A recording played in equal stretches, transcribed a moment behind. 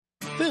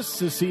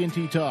This is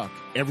C&T Talk.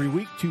 Every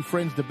week, two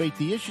friends debate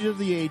the issues of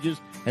the ages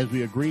as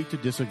we agree to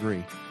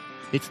disagree.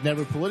 It's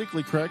never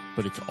politically correct,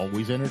 but it's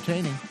always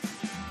entertaining.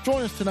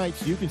 Join us tonight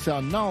so you can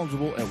sound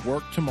knowledgeable at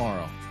work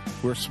tomorrow.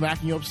 We're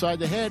smacking you upside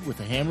the head with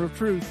the hammer of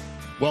truth.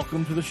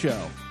 Welcome to the show.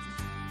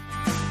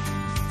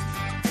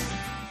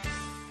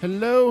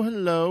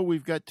 Hello.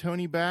 We've got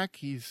Tony back.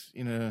 He's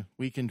in a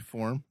weakened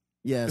form.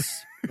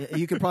 Yes.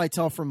 You can probably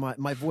tell from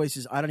my voice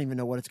is I don't even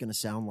know what it's going to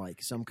sound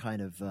like. Some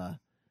kind of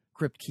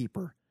crypt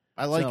keeper.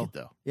 I like it,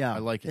 though. Yeah. I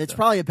like it, It's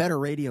probably a better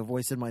radio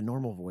voice than my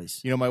normal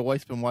voice. You know, my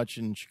wife's been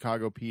watching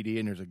Chicago PD,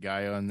 and there's a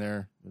guy on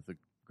there with a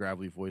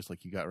gravelly voice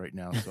like you got right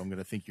now, so I'm going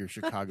to think you're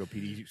Chicago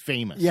PD. He's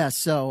famous. Yes,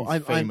 so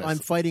famous. I'm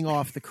fighting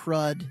off the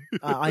crud.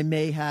 I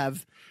may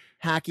have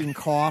hacking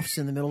coughs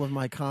in the middle of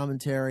my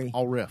commentary.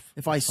 I'll riff.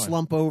 If I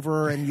slump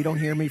over and you don't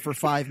hear me for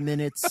 5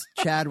 minutes,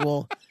 Chad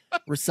will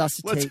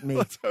resuscitate me.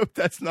 Let's hope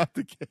that's not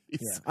the case.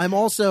 Yeah. I'm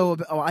also,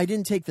 I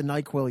didn't take the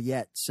NyQuil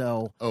yet,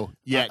 so.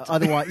 Yet.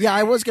 Otherwise,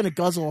 I was going to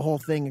guzzle a whole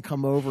thing and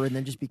come over and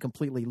then just be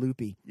completely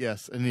loopy.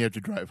 Yes, and you have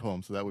to drive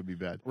home, so that would be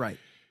bad. Right.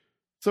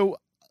 So,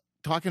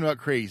 talking about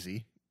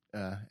crazy,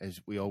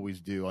 as we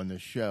always do on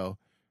this show,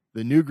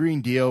 the New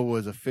Green Deal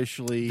was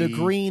officially. The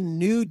Green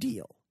New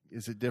Deal.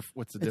 Is it different?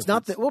 What's the difference? It's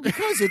not that. Well,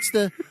 because it's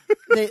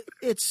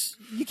it's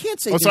you can't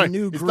say sorry,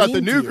 New it's Green not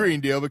the New Deal.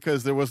 Green Deal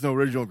because there was no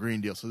original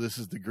Green Deal. So this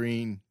is the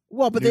Green.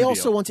 Well, but New they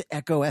also Deal. want to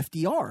echo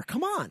FDR.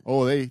 Come on.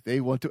 Oh,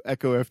 they want to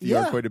echo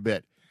FDR quite a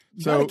bit.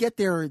 You got to get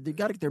their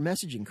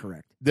messaging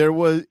correct.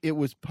 It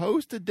was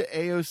posted to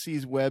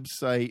AOC's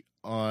website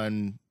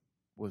on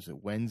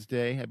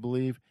Wednesday, I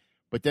believe,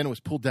 but then it was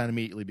pulled down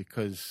immediately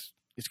because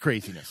it's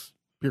craziness,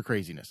 pure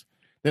craziness.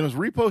 Then it was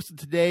reposted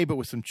today, but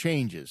with some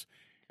changes.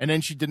 And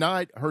then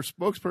her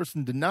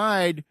spokesperson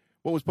denied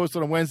what was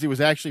posted on Wednesday was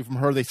actually from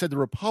her. They said the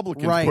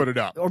Republicans put it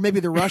up. Or maybe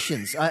the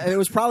Russians. It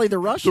was probably the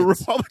Russians. The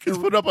Republicans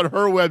put it up on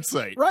her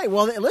website. Right.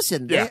 Well,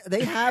 listen,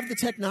 they have the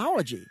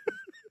technology.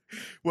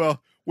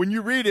 Well, when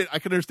you read it, I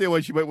can understand why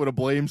she might want to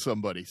blame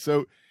somebody.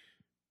 So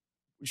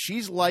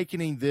she's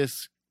likening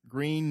this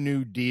Green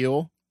New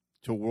Deal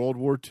to World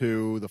War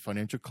II, the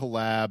financial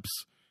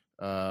collapse.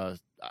 I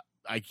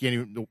can't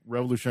even. The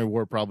Revolutionary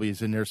War probably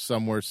is in there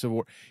somewhere. Civil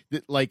War,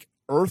 like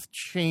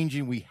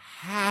earth-changing. We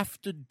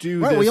have to do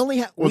this,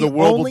 or the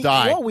world will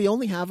die. Well, we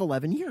only have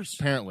 11 years.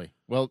 Apparently,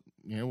 well,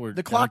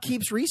 the clock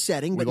keeps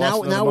resetting, but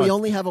now month. we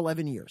only have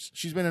 11 years.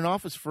 She's been in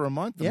office for a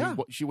month. Yeah,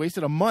 she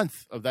wasted a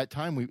month of that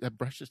time. That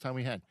precious time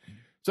we had.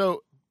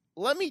 So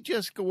let me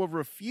just go over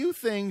a few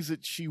things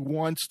that she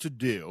wants to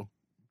do.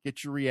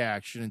 Get your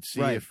reaction and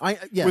see if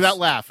without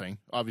laughing,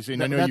 obviously.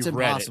 And I know that's you've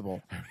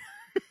impossible.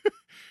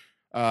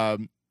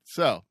 Read it.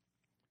 So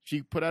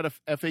she put out a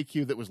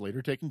FAQ that was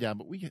later taken down,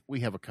 but we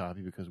have a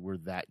copy because we're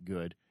that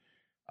good.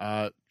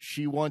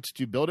 She wants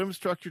to build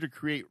infrastructure to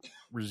create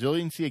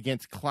resiliency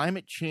against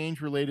climate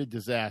change-related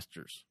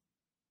disasters.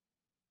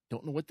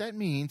 Don't know what that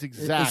means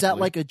exactly. Is that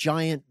like a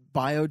giant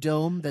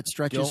biodome that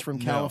stretches from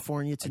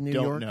California to New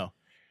York? Don't know.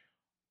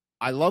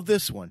 I love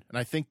this one, and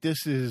I think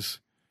this is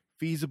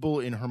feasible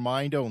in her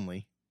mind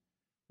only.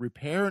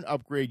 Repair and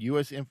upgrade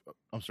U.S.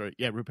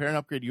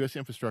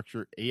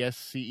 infrastructure.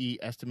 ASCE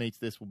estimates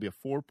this will be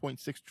a $4.6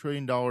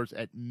 trillion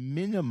at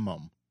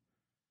minimum.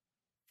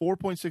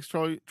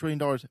 $4.6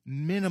 trillion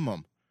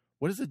minimum.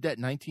 What is the debt?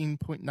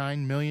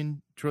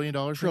 $19.9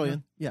 trillion?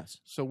 Trillion, yes.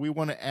 So we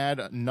want to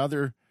add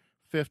another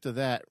fifth of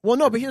that. Well,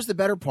 no, but here's the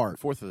better part.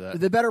 Fourth of that.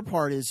 The better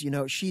part is,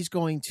 she's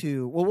going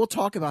to. Well, we'll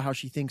talk about how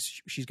she thinks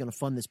she's going to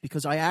fund this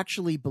because I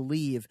actually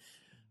believe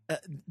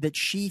that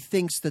she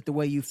thinks that the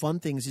way you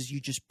fund things is you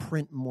just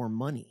print more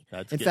money.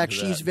 In fact,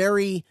 she's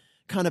very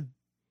kind of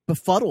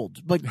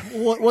befuddled. Like,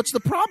 what's the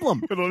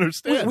problem? I don't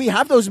understand. We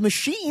have those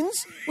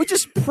machines. We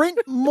just print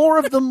more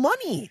of the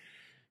money.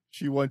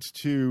 She wants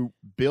to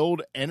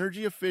build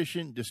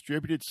energy-efficient,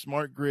 distributed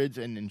smart grids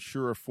and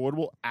ensure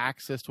affordable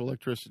access to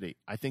electricity.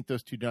 I think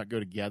those two do not go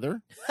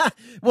together.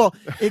 Well,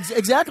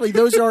 exactly.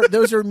 Those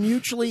are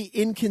mutually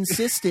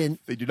inconsistent.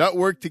 They do not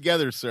work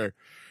together, sir.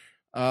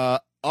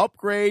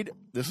 Upgrade,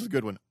 this is a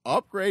good one,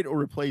 upgrade or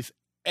replace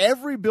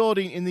every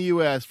building in the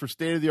U.S. for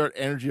state-of-the-art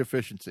energy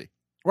efficiency.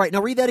 Right.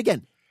 Now read that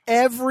again.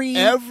 Every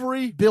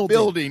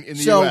building in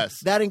the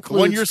U.S. That includes the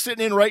one you're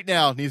sitting in right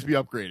now needs to be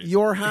upgraded.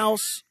 Your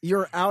house,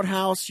 your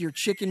outhouse, your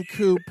chicken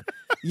coop,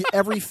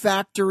 every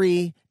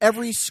factory,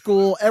 every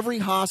school, every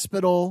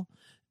hospital,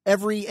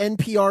 every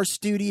NPR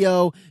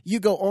studio. You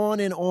go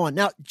on and on.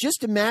 Now,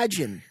 just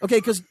imagine, okay,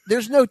 because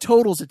there's no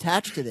totals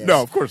attached to this.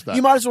 No, of course not.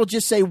 You might as well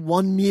just say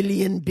 $1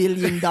 million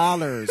billion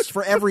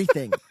for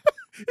everything.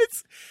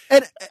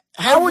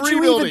 How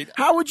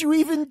would you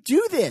even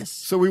do this?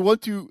 So we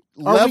want to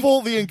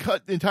level the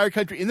entire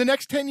country in the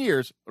next 10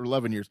 years or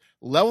 11 years,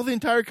 level the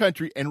entire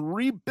country and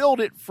rebuild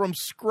it from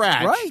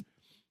scratch.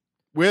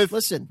 Right.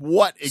 Listen,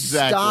 what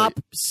exactly?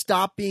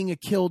 Stop being a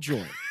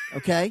killjoy,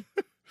 okay?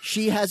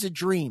 She has a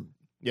dream.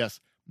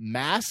 Yes.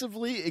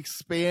 Massively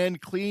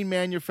expand clean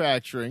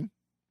manufacturing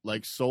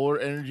like solar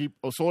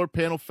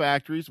panel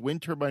factories,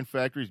 wind turbine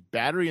factories,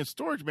 battery and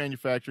storage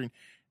manufacturing,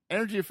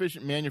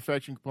 energy-efficient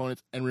manufacturing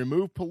components and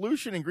remove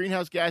pollution and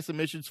greenhouse gas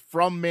emissions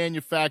from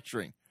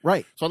manufacturing.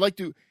 Right. So I'd like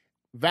to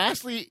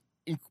vastly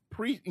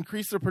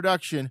increase their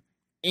production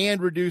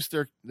and reduce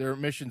their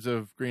emissions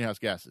of greenhouse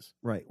gases.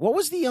 Right. What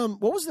was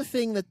the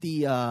thing that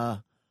the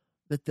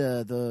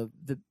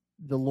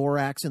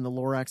Lorax and the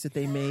Lorax that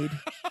they made?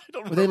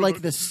 Were they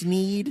like the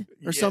Sneed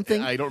or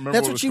something? I don't remember.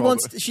 That's what she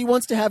wants. She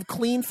wants to have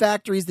clean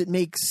factories that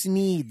make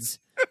Sneeds.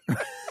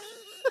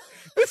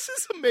 This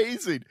is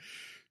amazing.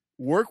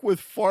 Work with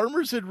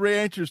farmers and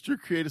ranchers to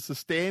create a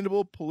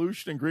sustainable,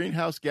 pollution and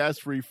greenhouse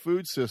gas-free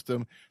food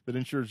system that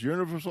ensures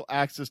universal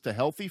access to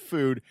healthy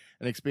food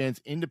and expands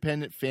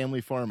independent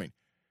family farming.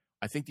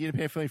 I think the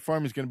independent family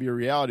farming is going to be a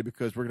reality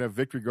because we're going to have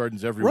victory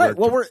gardens everywhere. Right.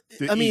 Well,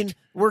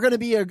 we're going to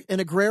be an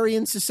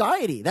agrarian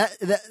society.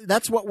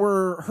 That's what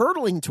we're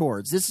hurtling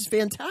towards. This is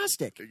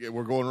fantastic.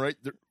 We're going right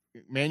there.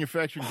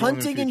 Manufacturing,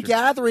 hunting and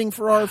gathering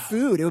for our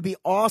food. It would be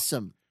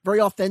awesome. Very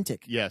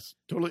authentic. Yes.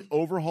 Totally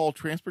overhaul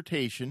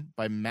transportation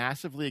by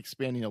massively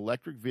expanding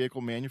electric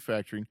vehicle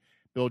manufacturing,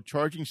 build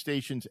charging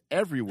stations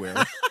everywhere.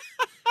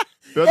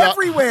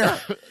 Everywhere.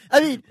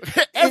 I mean,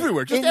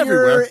 everywhere. Just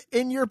everywhere.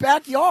 In your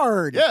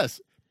backyard. Yes.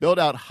 Build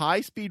out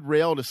high-speed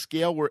rail to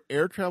scale where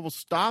air travel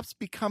stops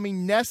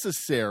becoming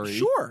necessary.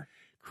 Sure.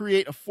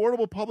 Create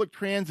affordable public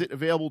transit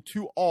available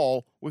to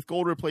all with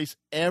goal to replace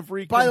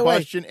every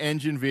combustion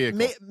engine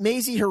vehicle.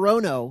 Mazie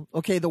Hirono,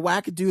 okay, the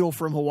wackadoodle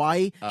from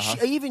Hawaii,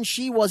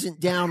 she wasn't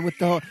down with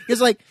the. It's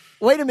like,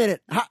 wait a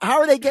minute, how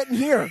are they getting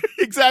here?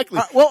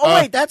 Exactly.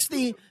 Wait, that's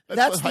the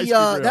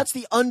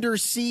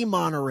undersea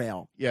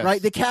monorail, yes.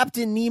 Right? The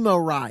Captain Nemo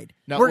ride.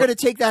 Now, we're going to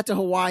take that to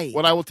Hawaii.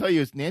 What I will tell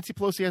you is Nancy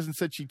Pelosi hasn't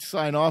said she'd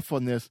sign off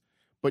on this,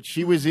 but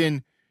she was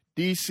in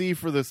D.C.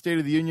 for the State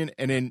of the Union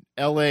and in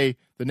L.A.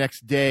 the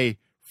next day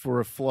for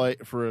a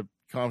flight, for a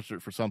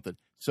concert, for something.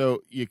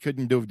 So you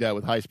couldn't do that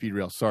with high-speed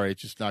rail. Sorry,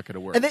 it's just not going to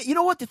work. And you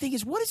know what? The thing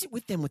is, what is it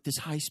with them with this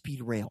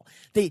high-speed rail?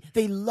 They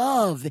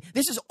love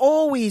this is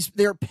always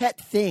their pet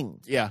thing.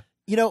 Yeah.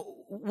 You know,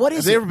 what is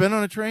Have they ever been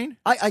on a train?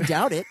 I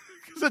doubt it.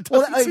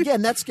 Well,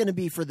 again, that's going to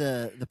be for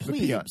the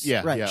plebes.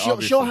 Yeah, right. Yeah,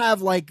 she'll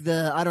have like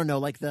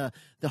the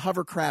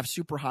hovercraft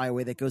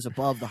superhighway that goes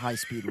above the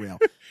high-speed rail.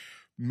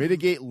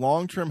 Mitigate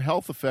long-term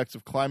health effects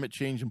of climate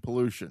change and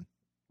pollution.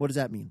 What does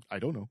that mean? I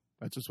don't know.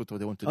 That's just what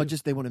they want to do. Oh,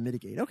 just they want to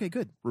mitigate. Okay,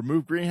 good.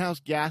 Remove greenhouse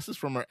gases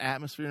from our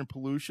atmosphere and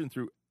pollution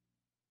through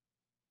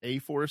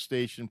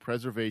afforestation,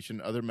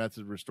 preservation, other methods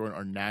of restoring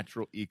our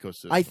natural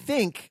ecosystem. I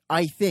think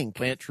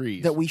plant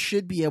trees. That we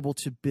should be able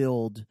to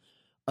build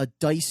a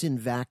Dyson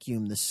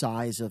vacuum the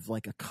size of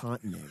like a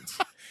continent.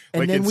 And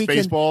like then in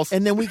Spaceballs?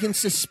 And then we can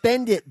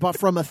suspend it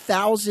from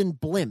 1,000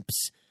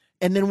 blimps.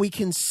 And then we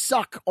can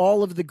suck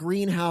all of the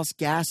greenhouse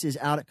gases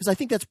out. Because I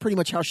think that's pretty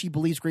much how she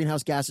believes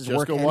greenhouse gases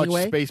work anyway. Just go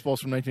watch Spaceballs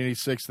from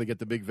 1986. They get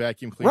the big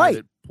vacuum cleaner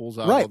that pulls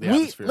out all the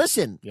atmosphere.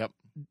 Listen. Yep.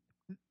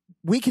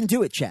 We can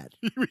do it, Chad.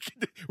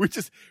 we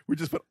just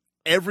put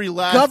every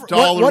last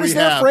dollar what is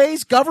that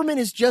phrase? Government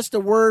is just a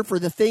word for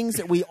the things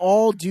that we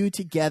all do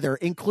together,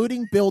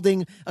 including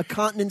building a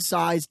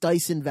continent-sized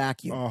Dyson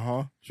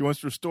vacuum. She wants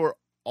to restore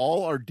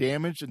all our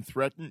damaged and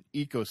threatened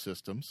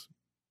ecosystems.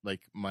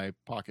 Like my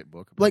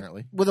pocketbook,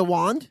 apparently. Like with a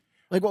wand?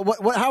 Like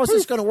what? How is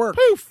this going to work?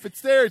 Poof!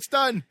 It's there. It's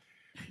done.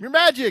 Your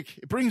magic.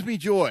 It brings me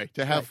joy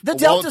to have the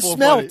Delta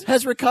smelt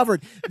has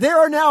recovered. There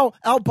are now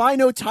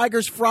albino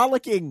tigers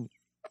frolicking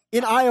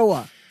in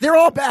Iowa. They're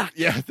all back.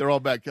 Yeah, they're all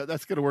back.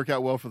 That's going to work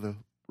out well for the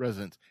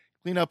residents.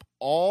 Clean up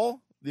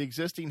all the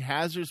existing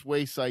hazardous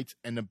waste sites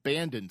and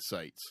abandoned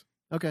sites.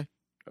 Okay.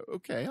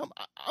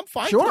 I'm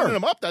fine cleaning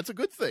them up. That's a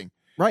good thing.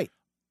 Right.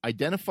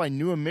 Identify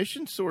new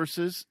emission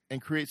sources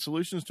and create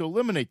solutions to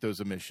eliminate those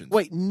emissions.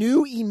 Wait,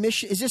 new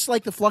emission? Is this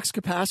like the flux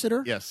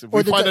capacitor? Yes. If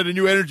we find out a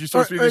new energy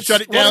source, we can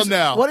shut it down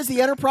now. What is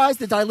the Enterprise?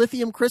 The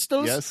dilithium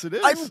crystals? Yes, it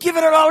is. I'm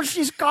giving her all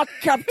she's got,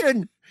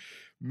 Captain.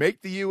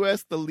 Make the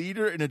U.S. the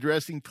leader in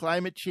addressing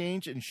climate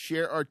change and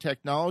share our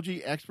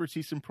technology,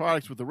 expertise, and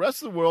products with the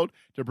rest of the world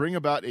to bring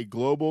about a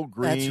global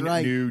green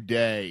new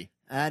day.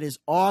 That is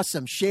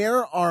awesome.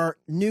 Share our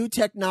new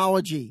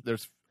technology.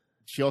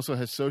 She also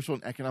has social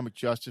and economic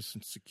justice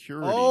and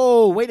security.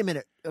 Oh, wait a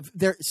minute.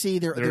 There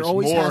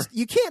always more. has.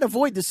 You can't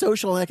avoid the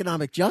social and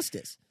economic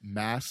justice.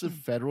 Massive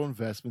federal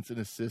investments and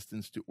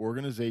assistance to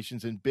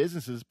organizations and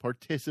businesses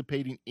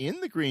participating in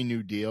the Green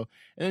New Deal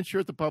and ensure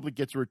that the public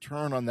gets a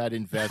return on that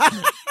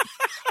investment.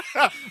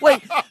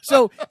 Wait,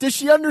 so does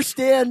she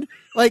understand,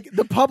 like,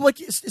 the public?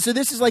 So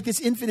this is like this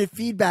infinite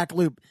feedback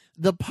loop.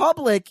 The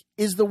public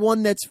is the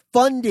one that's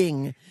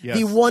funding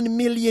the 1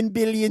 million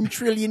billion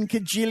trillion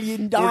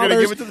kajillion dollars. We're going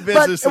to give it to the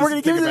businesses. We're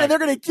going to give it. They're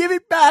going to give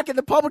it back, and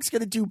the public's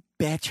going to do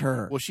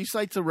better. Well, she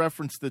cites a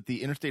reference that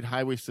the interstate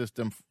highway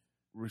system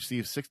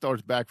receives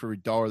 $6 back for every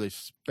dollar they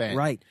spend.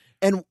 Right,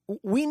 and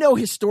we know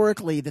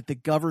historically that the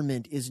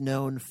government is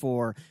known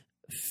for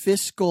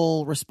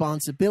fiscal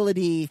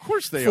responsibility. Of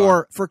course they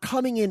are. For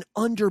coming in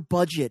under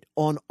budget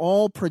on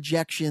all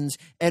projections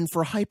and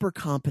for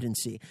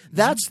hypercompetency.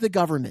 That's the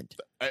government.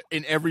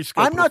 In every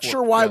scope. I'm not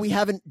sure why we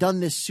haven't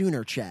done this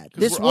sooner, Chad.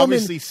 This woman,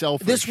 obviously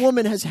selfish. This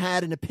woman has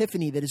had an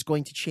epiphany that is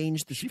going to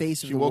change the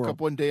face of the world. She woke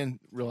up one day and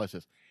realized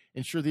this.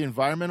 Ensure the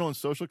environmental and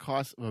social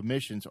costs of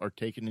emissions are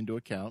taken into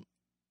account.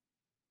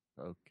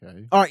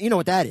 Okay. All right, you know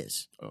what that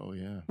is. Oh,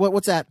 yeah.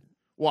 What's that?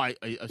 Well, I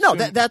assume... No,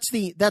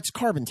 that's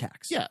carbon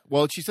tax. Yeah.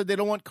 Well, she said they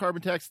don't want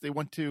carbon tax. They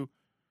want to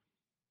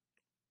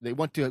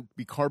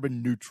be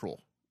carbon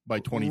neutral by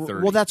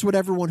 2030. Well, that's what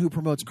everyone who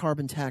promotes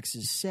carbon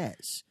taxes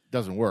says.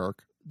 Doesn't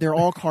work. They're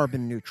all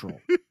carbon neutral.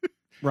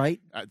 Right?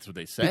 That's what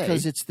they say.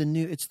 Because it's the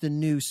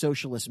new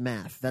socialist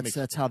math.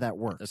 That's how that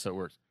works. That's how it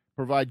works.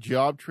 Provide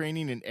job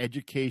training and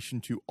education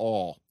to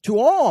all. To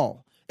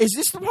all. Is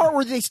this the part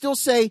where they still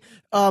say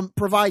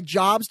provide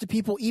jobs to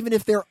people even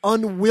if they're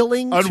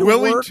unwilling to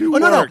work?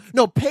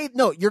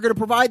 No. You're going to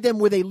provide them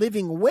with a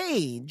living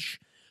wage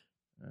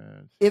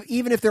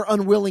even if they're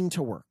unwilling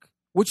to work,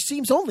 which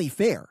seems only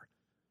fair.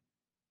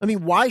 I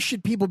mean, why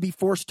should people be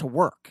forced to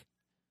work?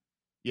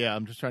 Yeah,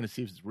 I'm just trying to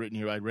see if it's written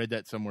here. I read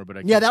that somewhere, but I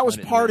can't. Yeah, that was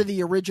part of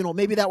the original.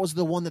 Maybe that was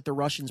the one that the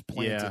Russians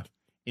planted. Yeah.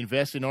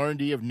 Invest in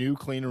R&D of new,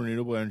 clean, and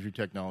renewable energy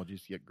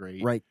technologies. Yeah,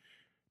 great. Right.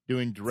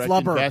 Doing direct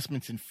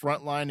investments in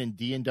frontline and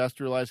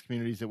deindustrialized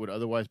communities that would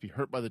otherwise be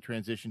hurt by the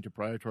transition to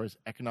prioritize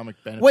economic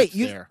benefits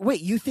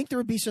you think there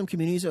would be some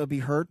communities that would be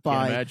hurt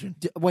by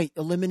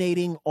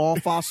eliminating all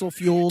fossil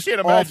fuels,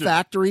 all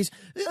factories?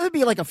 It would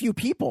be like a few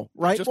people,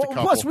 right? Just a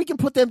couple. Plus, we can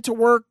put them to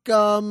work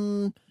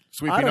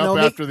sweeping up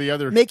after the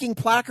other. Making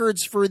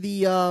placards for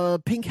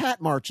the pink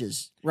hat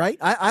marches, right?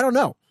 I don't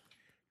know.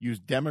 Use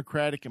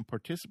democratic and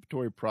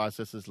participatory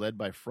processes led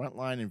by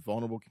frontline and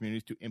vulnerable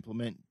communities to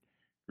implement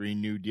Green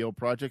New Deal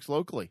projects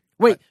locally.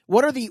 Wait,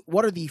 what are the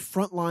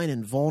frontline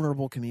and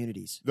vulnerable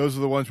communities? Those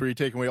are the ones where you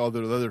take away all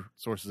the other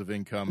sources of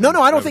income. No,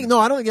 I don't think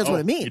that's what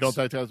it means. You don't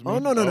think that's what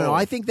it means? Oh, no.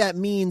 I think that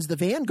means the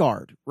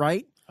vanguard,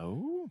 right?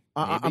 Oh,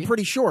 I'm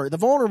pretty sure the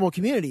vulnerable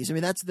communities. I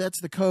mean,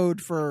 that's the code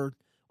for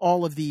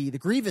all of the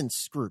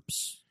grievance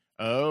groups.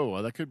 Oh,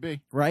 well, that could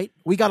be. Right?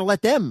 We got to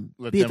let them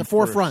be at the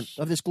forefront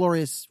of this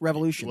glorious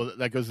revolution. Well,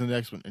 that goes to the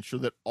next one. Ensure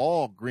that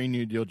all Green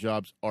New Deal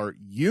jobs are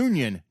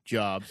union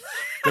jobs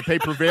that pay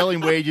prevailing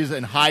wages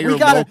and hire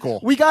local.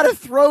 We got to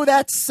throw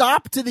that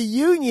sop to the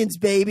unions,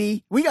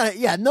 baby. We got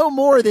to, no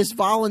more of this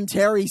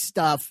voluntary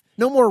stuff.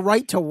 No more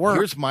right to work.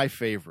 Here's my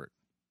favorite.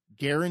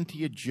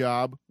 Guarantee a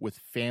job with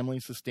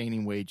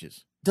family-sustaining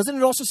wages. Doesn't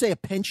it also say a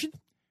pension?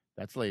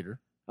 That's later.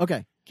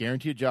 Okay.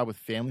 Guarantee a job with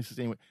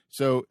family-sustaining wages.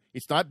 So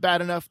it's not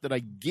bad enough that I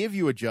give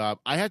you a job.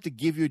 I have to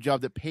give you a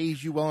job that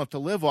pays you well enough to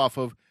live off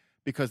of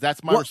because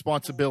that's my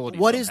responsibility.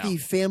 What is the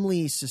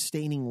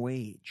family-sustaining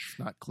wage? It's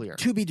not clear.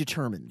 To be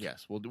determined.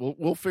 Yes.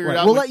 We'll figure it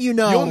out. We'll let you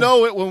know. You'll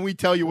know it when we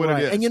tell you what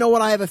it is. And you know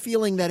what? I have a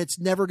feeling that it's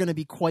never going to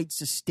be quite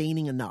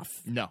sustaining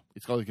enough. No.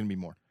 It's always going to be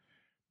more.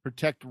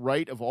 Protect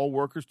right of all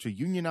workers to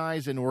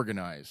unionize and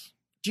organize.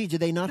 Gee, do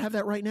they not have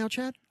that right now,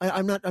 Chad?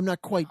 I'm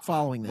not quite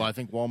following that. Well, I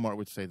think Walmart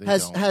would say they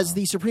don't. Has no.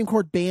 the Supreme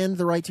Court banned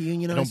the right to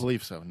unionize? I don't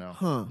believe so, no.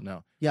 Huh.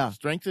 No. Yeah.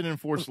 Strengthen and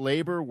enforce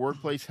labor,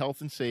 workplace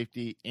health and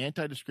safety,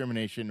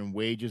 anti-discrimination, and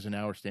wages and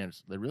hour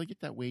standards. They really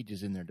get that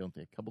wages in there, don't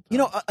they? A couple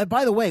times.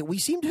 By the way, we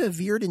seem to have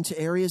veered into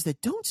areas that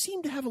don't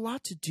seem to have a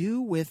lot to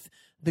do with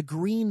the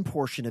green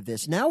portion of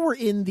this. Now we're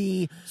in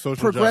the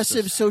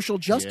progressive social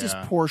justice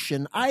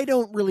portion. I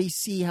don't really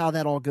see how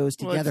that all goes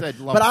together.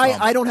 But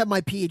I don't have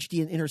my PhD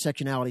in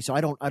intersectionality, so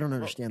I don't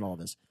understand all of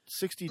this.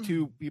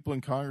 62 people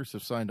in Congress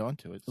have signed on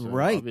to it. So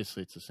right.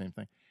 Obviously, it's the same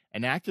thing.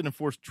 Enact and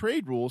enforce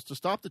trade rules to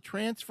stop the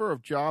transfer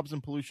of jobs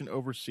and pollution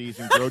overseas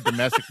and grow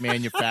domestic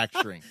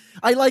manufacturing.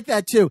 I like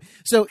that too.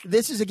 So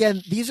this is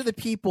these are the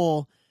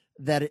people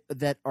that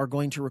are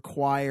going to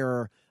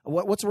require.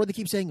 What's the word they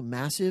keep saying?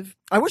 Massive?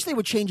 I wish they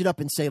would change it up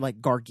and say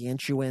like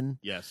gargantuan,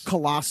 yes,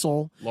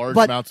 colossal, large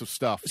amounts of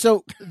stuff.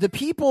 So the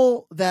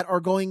people that are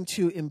going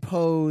to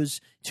impose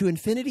to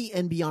infinity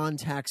and beyond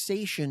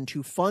taxation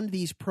to fund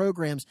these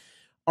programs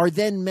are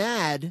then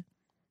mad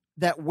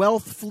that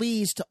wealth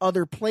flees to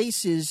other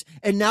places,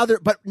 and now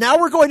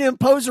we're going to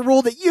impose a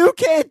rule that you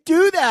can't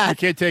do that. You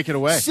can't take it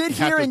away. Sit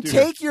here and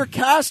take your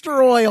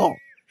castor oil.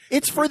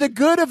 It's for the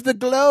good of the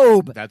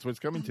globe. That's what it's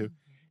coming to.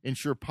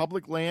 Ensure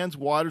public lands,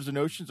 waters, and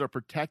oceans are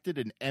protected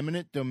and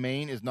eminent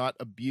domain is not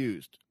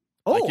abused.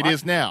 Like it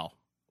is now.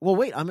 Well,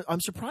 wait,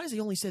 I'm surprised they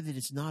only said that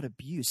it's not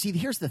abused. See,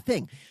 here's the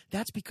thing.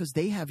 That's because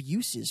they have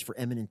uses for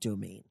eminent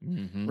domain,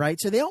 right?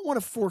 So they don't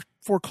want to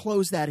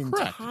foreclose that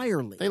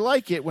entirely. They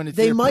like it when it's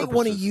They might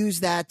want to use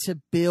that to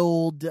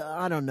build,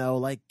 I don't know,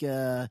 like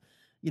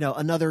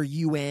another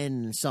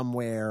UN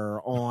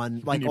somewhere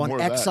on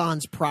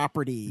Exxon's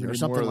property or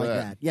something like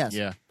that. Yes.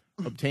 Yeah.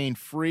 Obtain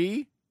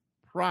free,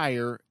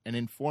 prior, and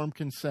informed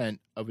consent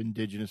of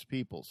indigenous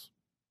peoples.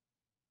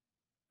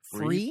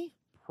 Free?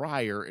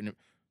 Prior, and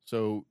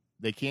so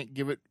they can't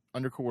give it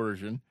under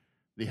coercion.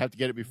 They have to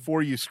get it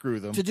before you screw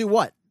them. To do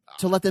what?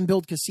 To let them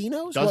build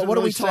casinos? What really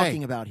are we say.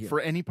 talking about here? For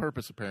any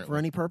purpose, apparently. For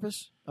any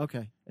purpose?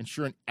 Okay.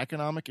 Ensure an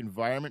economic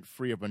environment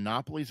free of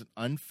monopolies and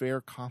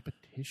unfair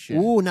competition.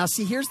 Ooh, now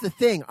see, here's the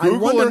thing. I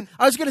Google wonder. and-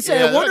 I was going to say,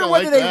 Yeah, I wonder they're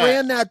whether like they that.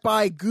 ran that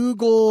by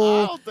Google.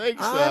 I don't think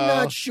so. I'm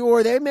not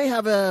sure. They may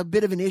have a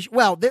bit of an issue.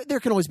 Well, there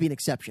can always be an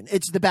exception.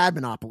 It's the bad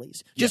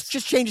monopolies. Yes.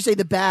 Just change to say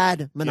the bad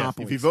Yes,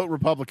 monopolies. if you vote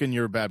Republican,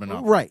 you're a bad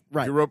monopoly. Right.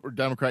 If you're a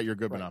Democrat, you're a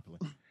good monopoly.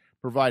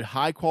 Provide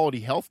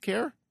high-quality health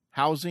care,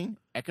 housing,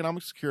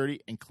 economic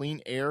security, and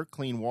clean air,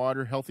 clean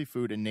water, healthy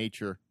food, and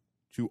nature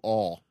to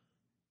all.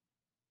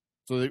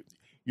 So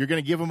you're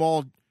going to give them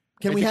all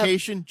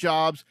education,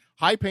 jobs,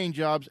 high-paying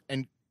jobs,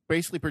 and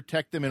basically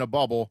protect them in a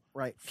bubble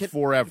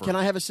forever. Can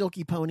I have a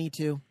silky pony,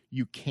 too?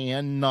 You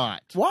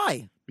cannot.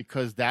 Why?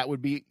 Because that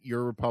would be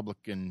your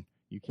Republican.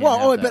 You can't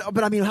have that.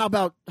 But I mean, how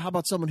about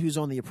someone who's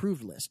on the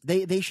approved list?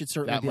 They should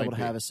certainly That be able might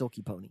to be. have a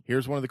silky pony.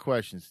 Here's one of the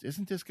questions.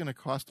 Isn't this going to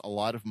cost a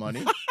lot of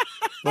money?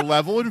 The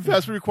level of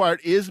investment required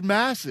is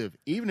massive.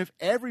 Even if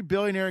every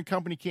billionaire and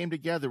company came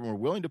together and were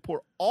willing to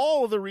pour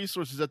all of the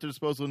resources at their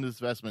disposal into this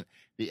investment,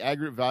 the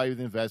aggregate value of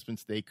the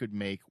investments they could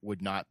make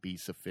would not be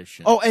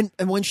sufficient. Oh, and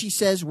when she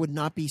says would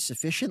not be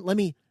sufficient,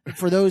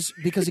 for those,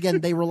 because again,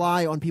 they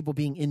rely on people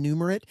being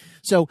innumerate.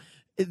 So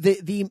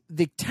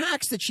the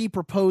tax that she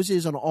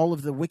proposes on all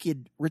of the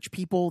wicked rich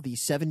people, the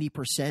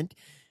 70%,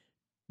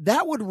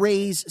 that would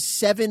raise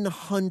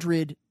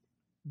 $700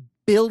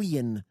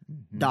 billion.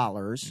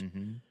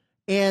 Mm-hmm.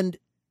 And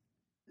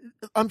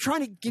I'm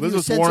trying to give Elizabeth you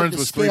a sense Warren's of the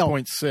was scale.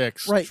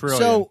 3.6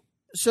 trillion.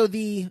 So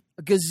the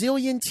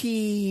gazillion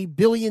T,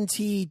 billion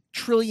T,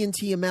 trillion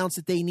T amounts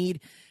that they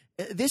need,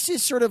 this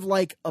is sort of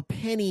like a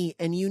penny,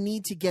 and you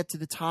need to get to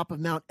the top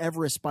of Mount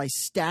Everest by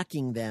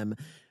stacking them.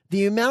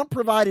 The amount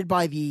provided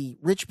by the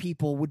rich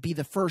people would be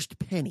the first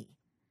penny.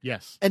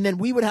 Yes. And then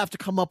we would have to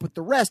come up with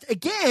the rest.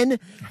 Again,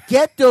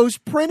 get those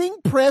printing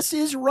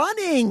presses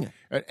running.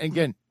 And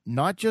again,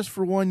 not just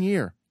for 1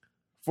 year.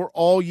 For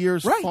all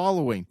years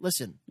following.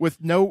 Listen,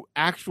 with no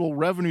actual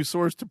revenue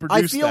source to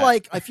produce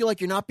I feel like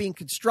you're not being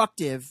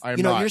constructive. I'm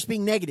You're not. just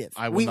being negative.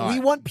 We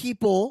want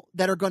people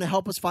that are going to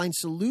help us find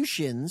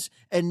solutions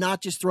and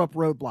not just throw up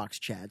roadblocks,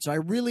 Chad. So I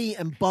really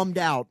am bummed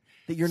out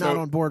that you're not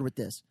on board with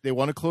this. They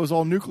want to close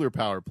all nuclear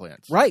power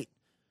plants. Right.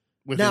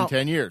 Within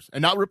 10 years.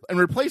 And not and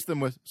replace them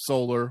with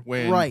solar,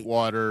 wind,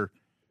 water,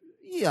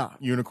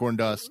 unicorn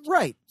dust.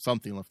 Right.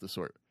 Something of the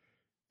sort.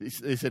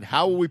 They said,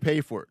 how will we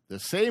pay for it? The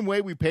same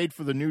way we paid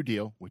for the New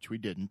Deal, which we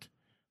didn't,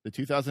 the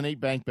 2008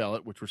 bank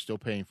ballot, which we're still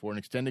paying for, an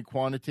extended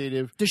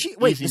quantitative the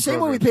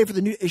same way we pay for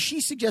the new, is she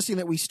suggesting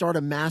that we start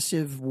a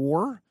massive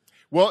war?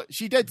 Well,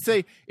 she did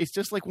say it's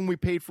just like when we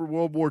paid for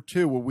World War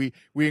II, where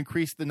we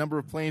increased the number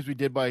of planes we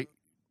did by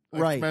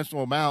an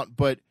exponential amount,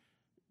 but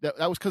that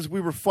was because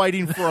we were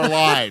fighting for our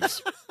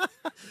lives.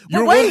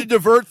 You're willing to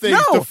divert things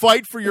to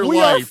fight for your life. We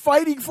are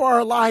fighting for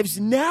our lives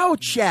now,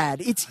 Chad.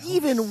 It's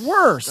even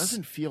worse. It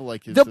doesn't feel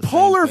like it's the the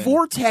polar same thing.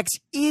 vortex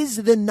is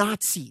the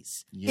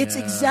Nazis. Yeah. It's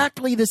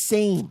exactly the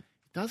same.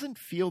 Doesn't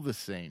feel the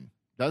same,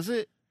 does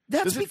it?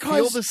 Does it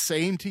feel the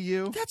same to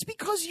you? That's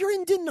because you're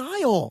in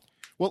denial.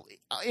 Well,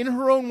 in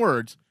her own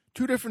words,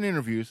 2 different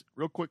interviews.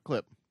 Real quick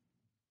clip.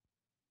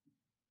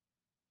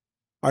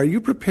 Are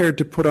you prepared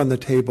to put on the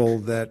table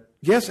that,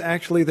 yes,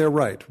 actually, they're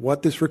right.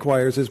 What this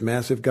requires is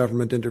massive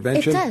government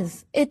intervention?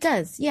 It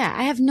does. Yeah,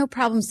 I have no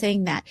problem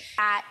saying that.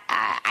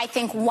 I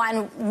think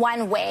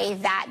one way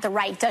that the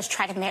right does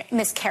try to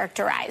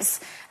mischaracterize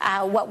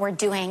what we're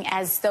doing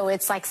as though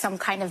it's like some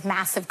kind of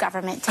massive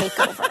government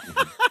takeover.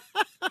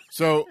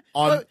 So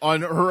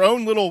on her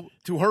own little,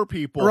 to her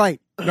people,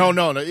 right? No,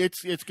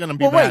 it's going to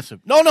be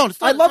massive. No,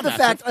 it's not. I love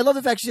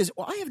the fact she says,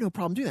 "Well, I have no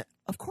problem doing that."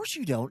 Of course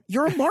you don't.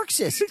 You're a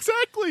Marxist.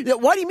 Exactly.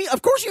 Why do you mean?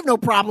 Of course you have no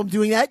problem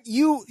doing that.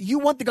 You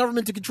want the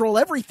government to control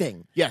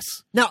everything. Yes.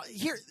 Now,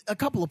 here a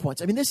couple of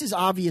points. I mean, this is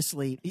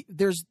obviously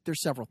there's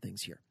several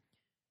things here.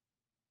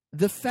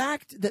 The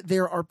fact that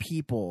there are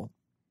people,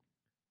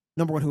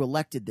 number one, who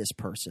elected this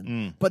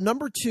person, but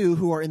number two,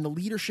 who are in the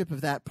leadership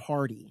of that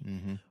party,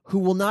 who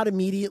will not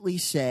immediately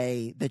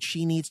say that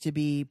she needs to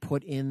be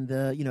put in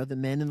the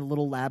men in the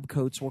little lab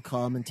coats will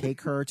come and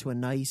take her to a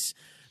nice,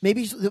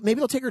 maybe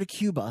they'll take her to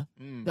Cuba.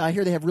 I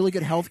hear they have really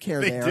good health care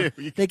there.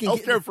 They can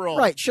health care for all.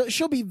 Right.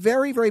 She'll be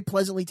very, very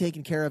pleasantly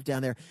taken care of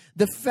down there.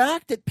 The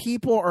fact that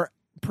people are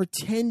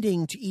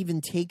pretending to even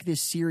take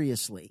this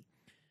seriously.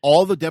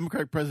 All the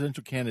Democratic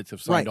presidential candidates have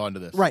signed on to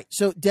this. Right.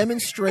 So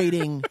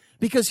demonstrating,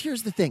 because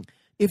here's the thing.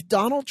 If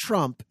Donald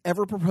Trump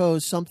ever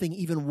proposed something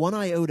even one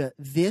iota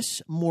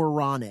this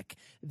moronic,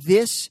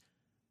 this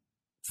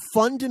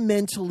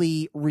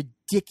fundamentally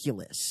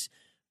ridiculous,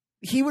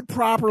 he would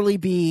properly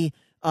be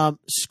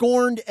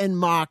scorned and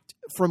mocked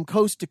from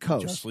coast to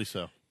coast. Justly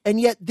so.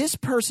 And yet this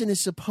person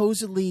is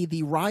supposedly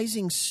the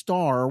rising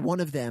star, one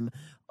of them,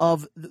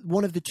 of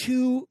one of the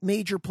 2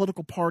 major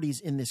political parties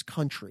in this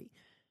country.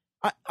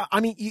 I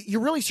mean, you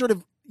really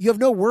you have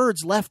no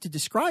words left to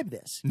describe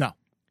this. No.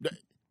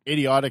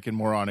 Idiotic and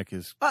moronic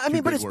is. I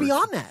mean, but it's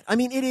beyond that. I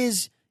mean,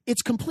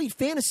 it's complete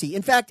fantasy.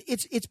 In fact,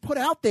 it's put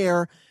out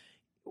there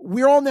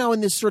we're all now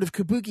in this sort of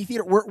kabuki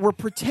theater. We're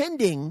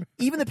pretending,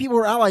 even the people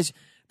who are allies,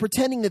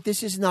 pretending that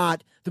this is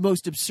not the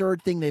most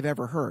absurd thing they've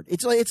ever heard.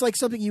 It's like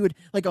something you would,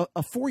 like a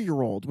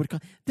 4-year-old would call,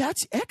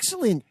 that's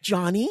excellent,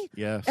 Johnny.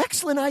 Yes.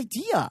 Excellent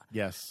idea.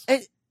 Yes.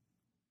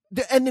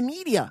 And the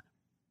media,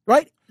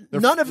 right?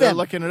 None of they're them.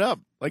 looking it up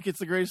like it's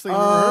the greatest thing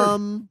I've ever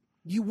heard.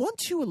 You want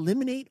to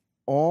eliminate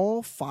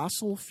all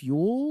fossil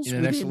fuels in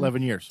the next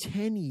 11 years.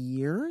 10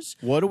 years?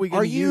 What are we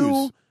going to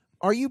use?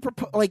 Are you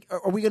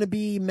are we going to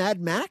be Mad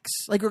Max?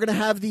 Like we're going to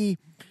have the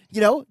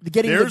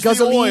getting There's the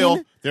gasoline? The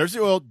oil. There's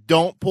the oil.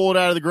 Don't pull it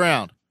out of the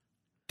ground.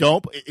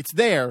 Don't. It's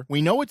there.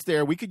 We know it's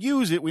there. We could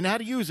use it. We know how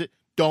to use it.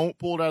 Don't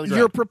pull it out of the ground.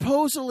 Your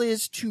proposal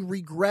is to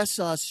regress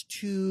us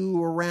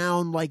to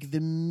around like the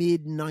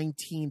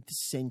mid-19th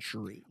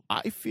century.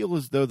 I feel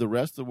as though the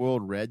rest of the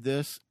world read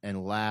this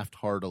and laughed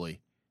heartily.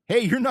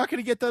 Hey, you're not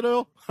going to get that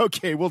oil?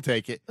 Okay, we'll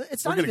take it.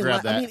 It's We're not going to even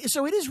grab that. I mean,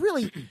 so it is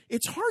really,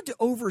 it's hard to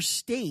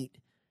overstate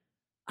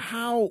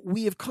how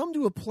we have come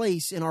to a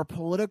place in our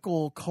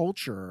political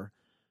culture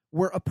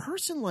where a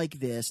person like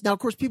this, now, of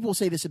course, people will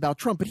say this about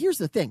Trump, but here's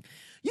the thing.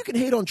 You can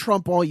hate on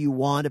Trump all you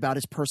want about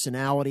his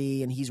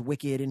personality and he's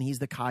wicked and he's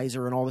the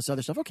Kaiser and all this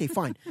other stuff. Okay,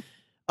 fine.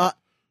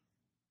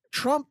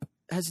 Trump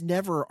has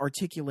never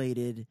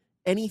articulated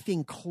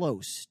anything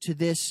close to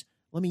this,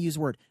 let me use the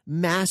word,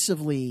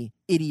 massively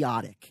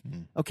idiotic.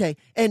 Okay?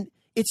 And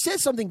it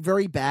says something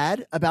very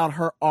bad about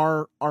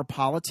our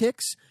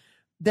politics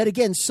that,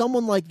 again,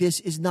 someone like this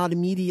is not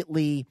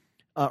immediately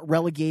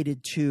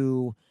relegated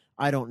to,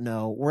 I don't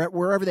know,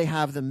 wherever they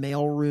have the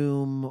mail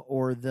room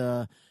or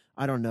the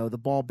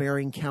ball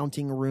bearing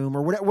counting room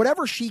or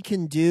whatever she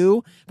can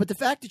do. But the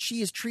fact that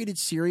she is treated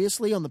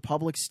seriously on the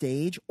public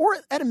stage, or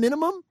at a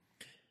minimum,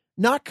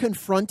 not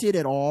confronted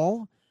at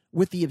all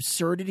with the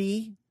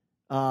absurdity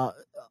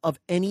of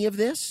any of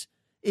this,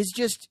 is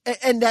just,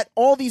 and that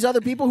all these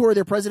other people who are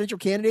their presidential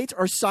candidates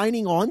are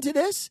signing on to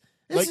this.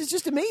 This is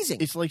just amazing.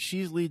 It's like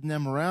she's leading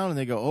them around and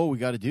they go, oh, we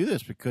got to do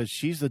this because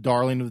she's the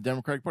darling of the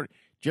Democratic Party.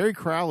 Jerry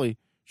Crowley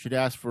should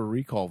ask for a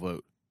recall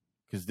vote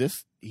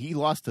because he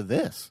lost to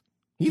this.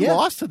 He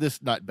lost to this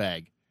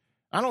nutbag.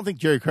 I don't think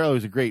Jerry Crowley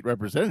is a great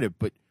representative,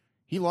 but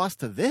he lost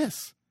to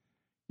this.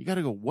 You got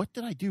to go, what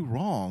did I do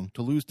wrong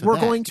to lose to We're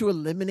that? going to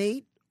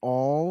eliminate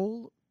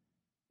all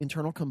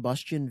internal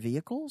combustion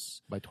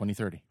vehicles by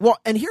 2030. Well,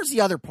 and here's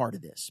the other part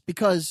of this,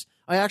 because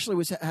I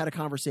actually had a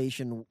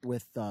conversation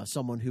with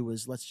someone who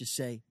was, let's just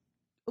say,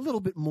 a little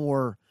bit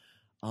more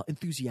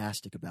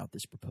enthusiastic about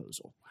this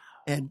proposal.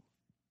 And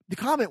the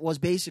comment was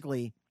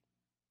basically,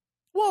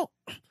 well,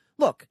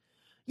 look,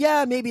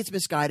 yeah, maybe it's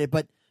misguided,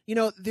 but,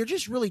 they're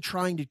just really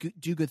trying to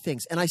do good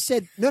things. And I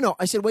said, no,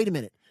 I said, wait a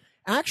minute.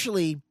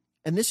 Actually,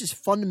 and this is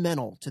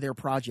fundamental to their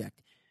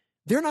project,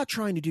 they're not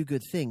trying to do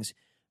good things.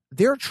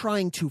 They're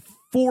trying to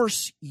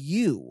force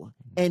you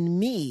and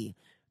me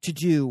to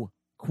do,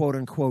 quote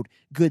unquote,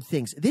 good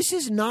things. This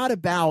is not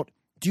about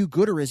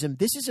do-gooderism.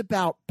 This is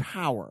about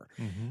power.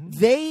 Mm-hmm.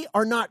 They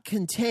are not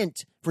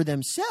content for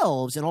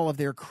themselves and all of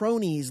their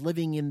cronies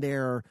living in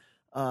their,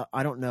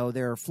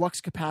 their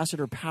flux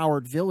capacitor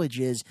powered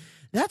villages.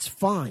 That's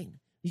fine.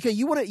 Okay,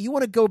 you want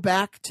to go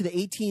back to the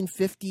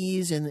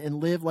 1850s and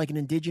live like an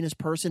indigenous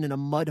person in a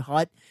mud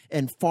hut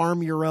and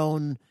farm your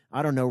own,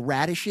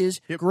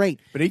 radishes? Yep. Great.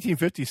 But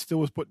 1850 still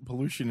was putting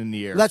pollution in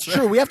the air. That's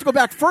true. We have to go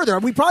back further.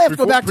 We probably have to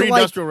go back to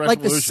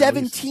like the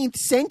 17th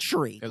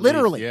century,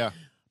 literally. Yeah.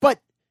 But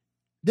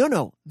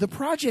no, the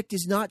project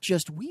is not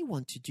just we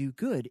want to do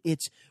good.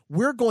 It's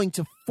we're going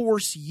to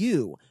force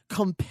you,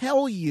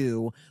 compel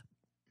you,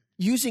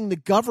 using the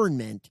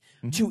government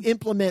to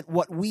implement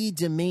what we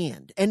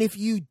demand. And if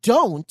you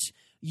don't,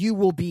 you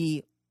will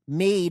be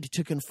made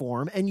to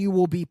conform and you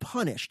will be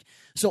punished.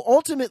 So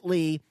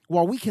ultimately,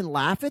 while we can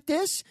laugh at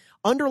this,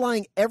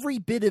 underlying every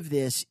bit of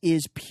this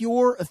is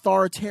pure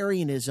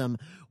authoritarianism.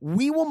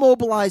 We will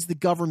mobilize the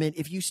government.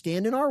 If you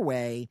stand in our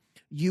way,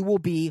 you will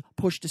be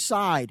pushed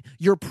aside.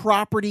 Your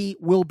property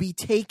will be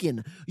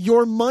taken.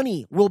 Your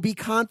money will be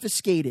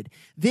confiscated.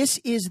 This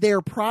is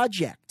their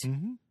project.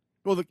 Mm-hmm.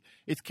 Well,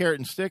 it's carrot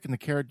and stick, and the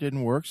carrot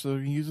didn't work, so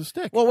you use a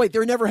stick. Well, wait,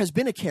 there never has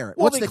been a carrot.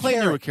 Well, What's they the claim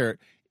carrot? they're a carrot.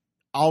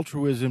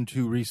 Altruism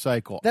to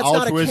recycle. That's not a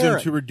altruism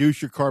carrot. to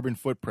reduce your carbon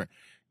footprint.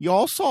 You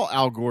all saw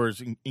Al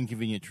Gore's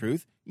Inconvenient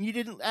Truth, and you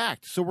didn't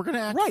act, so we're going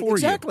to act for you.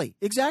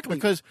 Exactly.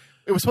 Because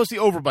it was supposed to be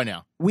over by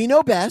now. We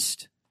know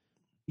best.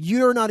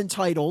 You're not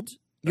entitled.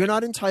 You're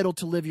not entitled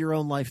to live your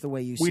own life the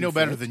way you see fit. We know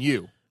better than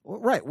you.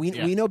 Right.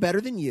 We know better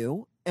than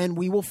you, and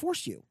we will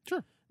force you.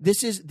 Sure.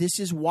 This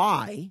is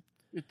why.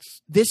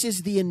 This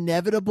is the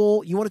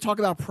inevitable. You want to talk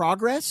about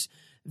progress?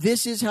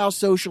 This is how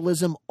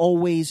socialism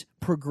always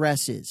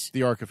progresses.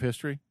 The arc of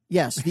history?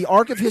 Yes. The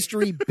arc of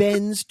history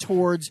bends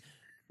towards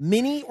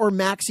mini or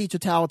maxi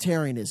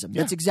totalitarianism.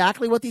 Yeah. That's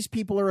exactly what these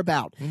people are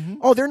about. Mm-hmm.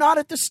 Oh, they're not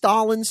at the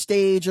Stalin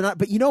stage.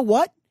 But you know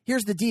what?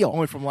 Here's the deal.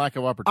 Only from lack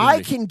of opportunity.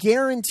 I can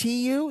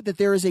guarantee you that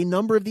there is a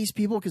number of these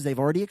people, because they've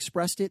already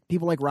expressed it,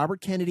 people like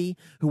Robert Kennedy,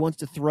 who wants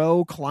to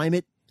throw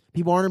climate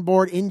people aren't on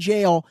board in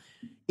jail.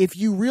 If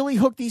you really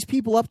hook these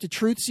people up to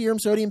truth serum,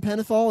 sodium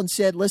pentothal, and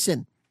said,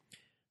 listen,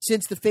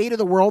 since the fate of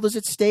the world is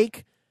at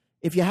stake,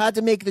 if you had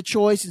to make the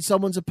choice and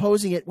someone's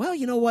opposing it, well,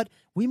 you know what?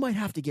 We might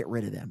have to get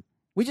rid of them.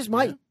 We just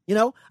might,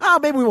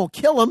 maybe we won't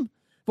kill them,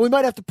 but we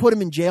might have to put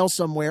them in jail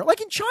somewhere,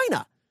 like in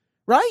China,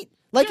 right?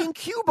 Like in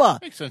Cuba.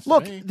 Makes sense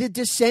Look, to me. the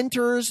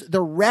dissenters,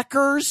 the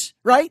wreckers,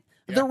 right?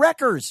 Yeah. The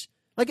wreckers,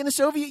 like in the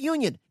Soviet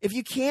Union. If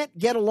you can't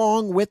get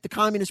along with the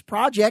communist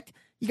project,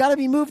 you got to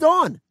be moved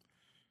on.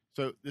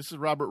 So this is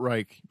Robert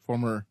Reich,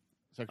 former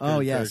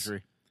Secretary of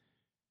Treasury.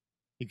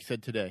 He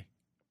said today,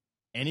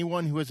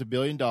 anyone who has $1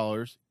 billion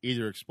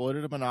either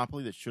exploited a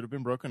monopoly that should have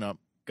been broken up,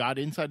 got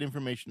inside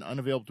information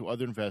unavailable to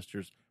other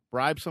investors,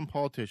 bribed some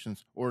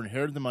politicians, or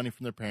inherited the money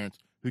from their parents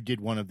who did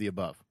one of the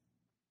above.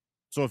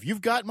 So if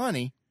you've got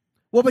money,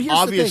 well, but here's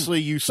obviously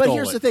the thing. you stole it. But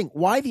here's the thing.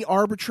 Why the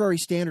arbitrary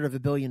standard of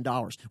 $1 billion?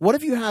 What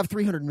if you have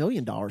 $300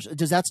 million?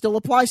 Does that still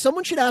apply?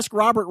 Someone should ask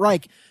Robert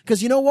Reich,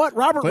 because you know what?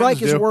 Robert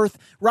Reich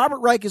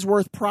is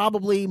worth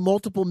probably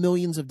multiple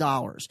millions of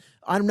dollars.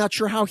 I'm not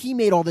sure how he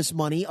made all this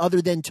money other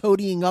than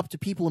toadying up to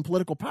people in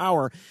political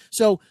power.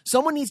 So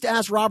someone needs to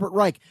ask Robert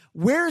Reich,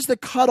 where's the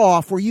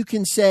cutoff where you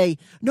can say,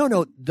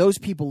 no, those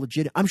people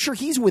legit. I'm sure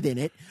he's within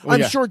it.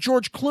 I'm sure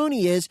George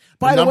Clooney is.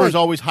 By the way, number's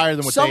always higher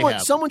than what they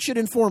have. Someone should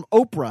inform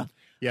Oprah.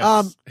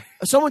 Yes.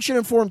 Someone should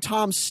inform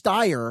Tom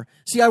Steyer.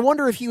 See, I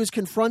wonder if he was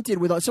confronted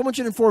with. Someone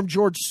should inform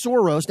George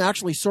Soros. Now,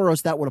 actually,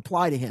 Soros, that would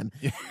apply to him.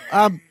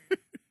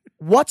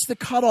 What's the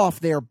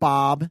cutoff there,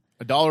 Bob?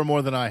 $1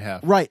 more than I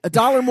have. Right,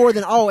 $1 more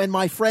than and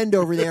my friend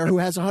over there who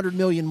has $100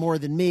 million more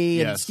than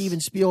me, and Steven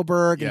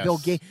Spielberg and Bill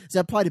Gates. Does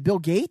that apply to Bill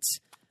Gates?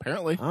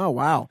 Apparently. Oh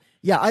wow,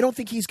 yeah. I don't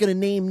think he's going to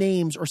name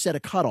names or set a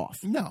cutoff.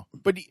 No,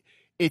 but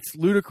it's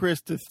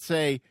ludicrous to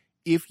say,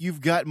 if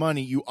you've got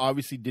money, you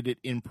obviously did it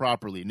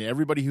improperly. And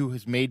everybody who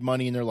has made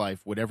money in their life,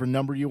 whatever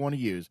number you want to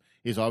use,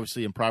 is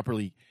obviously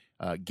improperly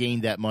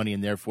gained that money,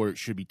 and therefore it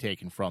should be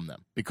taken from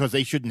them. Because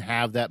they shouldn't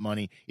have that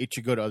money. It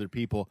should go to other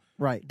people.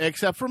 Right.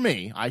 Except for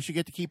me. I should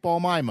get to keep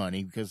all my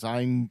money because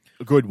I'm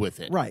good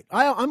with it. Right.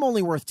 I'm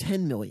only worth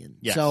 $10 million.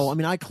 Yes. So, I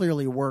mean, I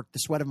clearly worked the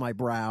sweat of my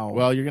brow.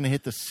 Well, you're going to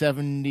hit the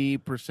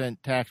 70%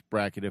 tax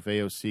bracket if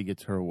AOC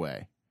gets her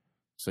way.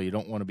 So you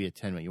don't want to be at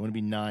 10 million. You want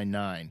to be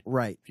 9.9.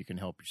 Right. If you can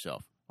help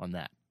yourself on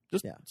that.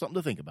 Just something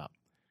to think about.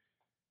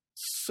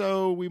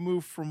 So we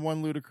move from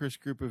one ludicrous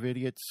group of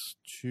idiots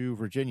to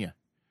Virginia.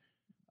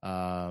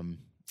 I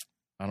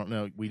don't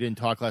know. We didn't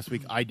talk last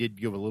week. I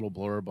did give a little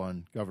blurb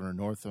on Governor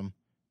Northam.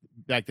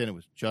 Back then it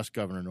was just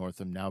Governor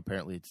Northam. Now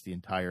apparently it's the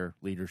entire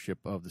leadership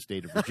of the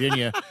state of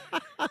Virginia.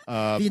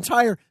 The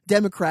entire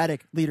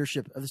Democratic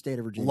leadership of the state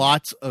of Virginia.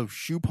 Lots of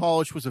shoe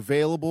polish was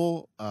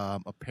available.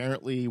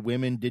 Apparently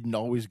women didn't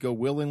always go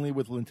willingly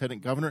with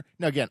Lieutenant Governor.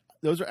 Now, again,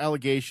 those are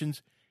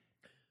allegations.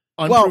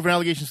 Unproven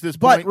allegations to this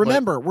point. But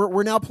remember,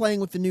 we're now playing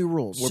with the new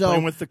rules. We're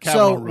playing with the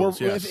Kavanaugh rules,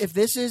 yes. If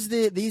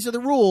these are the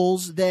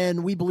rules,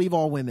 then we believe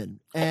all women.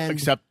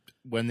 Except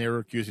when they're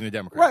accusing a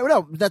Democrat. Right,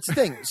 no, that's the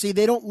thing. See,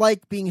 they don't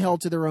like being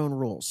held to their own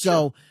rules.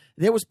 So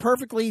it was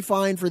perfectly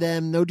fine for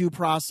them, no due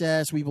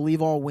process. We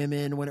believe all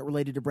women when it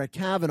related to Brett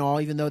Kavanaugh,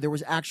 even though there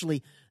was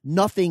actually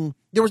nothing.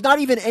 There was not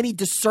even any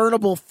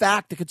discernible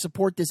fact that could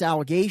support this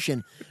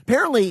allegation.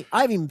 Apparently,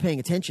 I haven't even been paying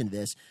attention to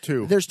this.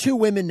 There's 2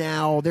 women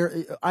now.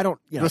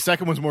 The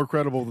second one's more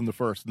credible than the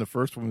first, and the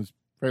first one was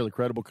fairly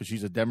credible because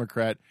she's a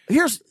Democrat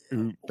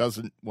who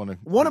doesn't want to.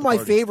 One of my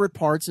favorite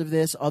parts of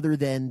this, other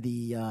than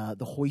the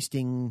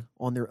hoisting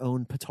on their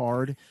own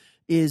petard,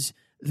 is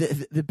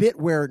the bit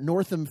where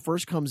Northam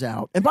first comes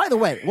out. And by the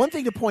way, one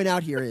thing to point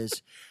out here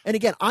is, and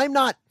again, I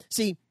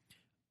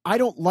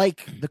don't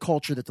like the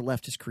culture that the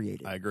left has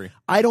created. I agree.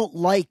 I don't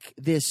like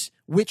this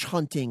witch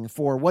hunting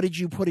for what did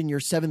you put in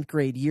your 7th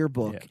grade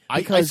yearbook.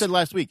 Yeah. I said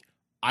last week,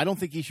 I don't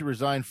think he should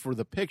resign for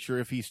the picture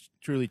if he's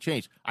truly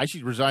changed. I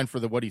should resign for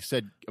what he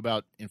said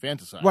about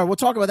infanticide. Right, we'll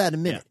talk about that in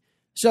a minute. Yeah.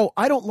 So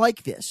I don't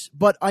like this,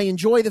 but I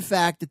enjoy the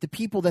fact that the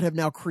people that have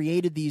now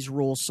created these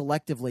rules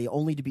selectively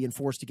only to be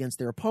enforced against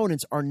their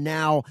opponents are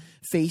now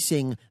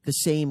facing the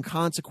same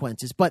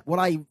consequences. But what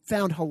I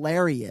found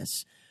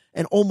hilarious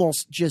and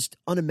almost just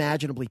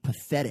unimaginably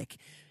pathetic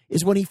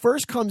is when he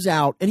first comes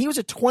out, and he was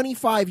a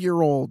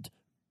 25-year-old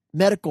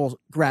medical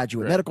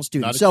graduate, medical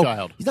student. Not a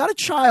child. He's not a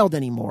child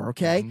anymore,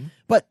 okay? Mm-hmm.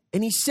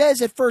 And he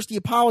says at first he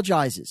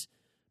apologizes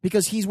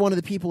because he's one of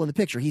the people in the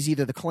picture. He's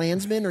either the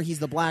Klansman or he's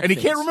the blackface. And he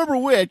can't remember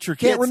which or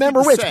can't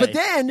remember which.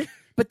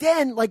 But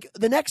then, like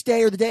the next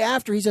day or the day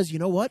after, he says, you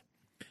know what?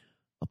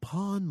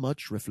 Upon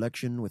much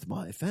reflection with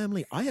my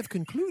family, I have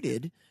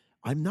concluded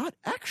I'm not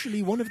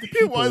actually one of the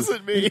people. It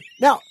wasn't me.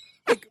 Now,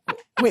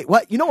 wait,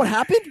 what? You know what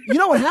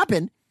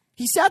happened?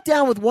 He sat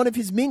down with one of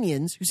his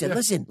minions who said,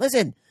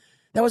 listen,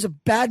 that was a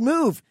bad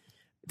move.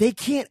 They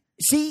can't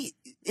see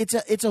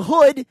it's a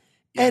hood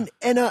and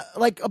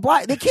a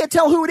black. They can't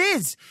tell who it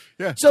is.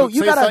 Yeah. So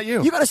you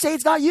gotta say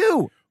it's not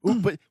you. Ooh,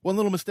 but one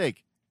little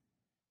mistake.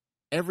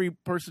 Every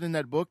person in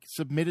that book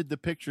submitted the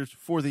pictures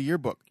for the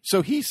yearbook.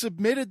 So he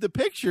submitted the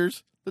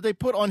pictures that they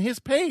put on his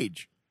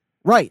page.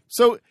 Right.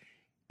 So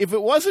if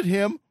it wasn't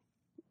him,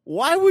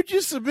 Why would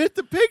you submit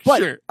the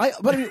picture?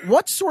 But I mean,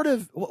 what sort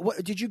of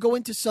what, did you go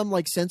into some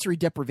like sensory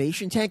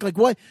deprivation tank? Like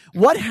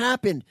what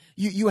happened?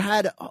 You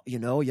had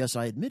yes,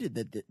 I admitted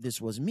that this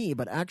was me,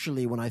 but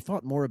actually, when I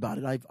thought more about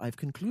it, I've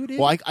concluded.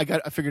 Well,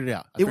 I figured it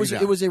out. It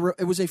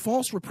was a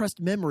false repressed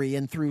memory,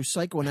 and through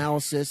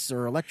psychoanalysis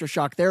or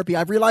electroshock therapy,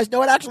 I've realized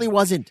no, it actually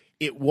wasn't.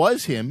 It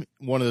was him,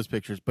 one of those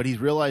pictures, but he's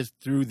realized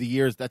through the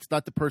years that's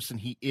not the person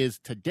he is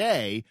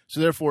today.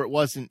 So therefore, it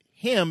wasn't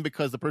him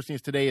because the person he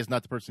is today is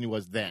not the person he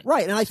was then.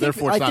 Right, and I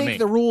think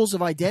the rules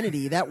of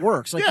identity that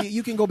works. Like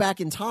you can go back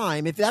in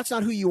time. If that's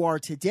not who you are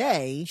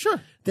today, sure,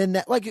 then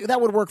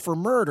that would work for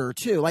murder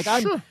too. Like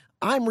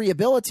I'm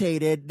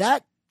rehabilitated.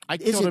 That I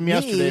killed him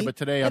yesterday, but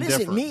today I'm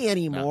different. That isn't me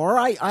anymore.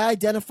 No. I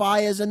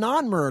identify as a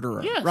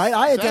non-murderer, right?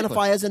 I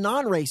identify as a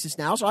non-racist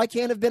now, so I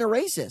can't have been a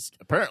racist.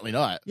 Apparently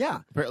not. Yeah.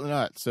 Apparently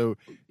not. So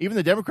even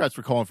the Democrats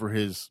were calling for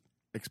his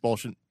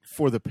expulsion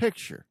for the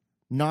picture,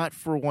 not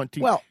for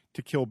wanting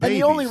to kill babies.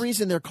 And the only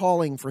reason they're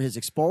calling for his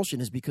expulsion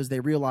is because they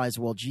realize,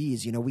 well,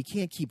 geez, we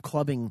can't keep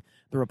clubbing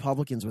the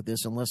Republicans with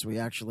this unless we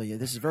actually –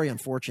 this is very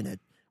unfortunate.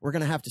 We're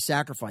going to have to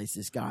sacrifice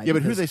this guy. Yeah,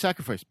 but who do they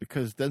sacrifice?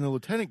 Because then the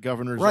lieutenant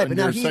governor's right,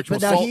 under sexual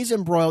assault. Now he's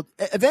embroiled.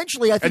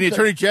 Eventually, I think and the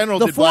attorney general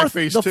did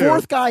blackface too. The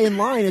fourth guy in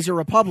line is a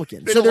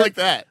Republican. They don't like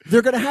that.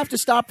 They're going to have to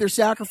stop their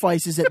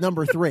sacrifices at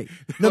number 3.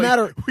 No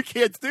matter. We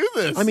can't do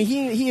this. I mean,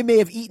 he may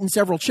have eaten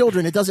several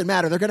children. It doesn't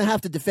matter. They're going to have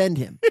to defend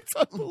him. It's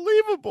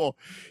unbelievable.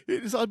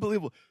 It is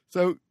unbelievable.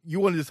 So you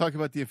wanted to talk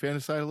about the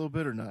infanticide a little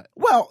bit or not?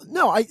 Well,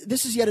 no.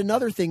 This is yet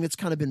another thing that's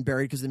kind of been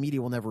buried because the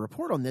media will never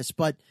report on this.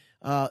 But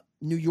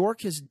New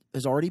York has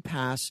already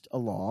passed a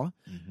law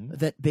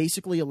that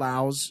basically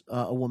allows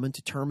a woman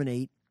to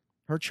terminate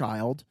her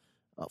child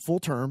full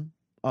term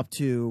up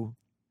to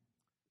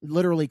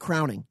literally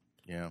crowning.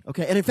 Yeah.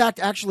 Okay. And in fact,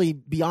 actually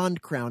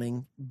beyond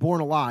crowning,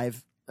 born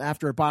alive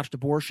after a botched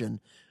abortion,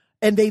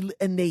 and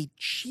they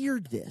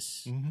cheered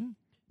this. Mm-hmm.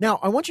 Now,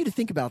 I want you to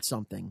think about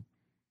something.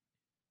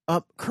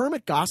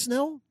 Kermit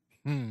Gosnell,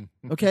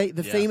 okay,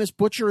 the famous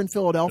butcher in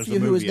Philadelphia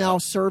who is now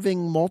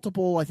serving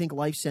multiple, I think,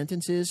 life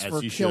sentences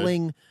for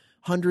killing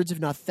hundreds, if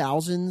not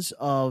thousands,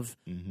 of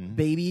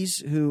babies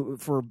who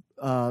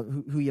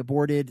he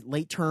aborted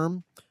late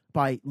term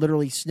by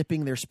literally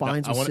snipping their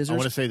spines with scissors. I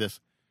want to say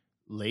this: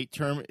 late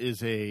term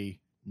is a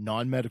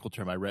non-medical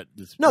term. I read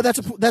this. No,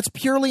 that's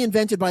purely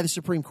invented by the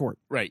Supreme Court.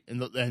 Right,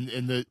 and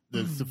the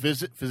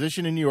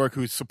physician in New York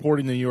who's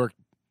supporting the New York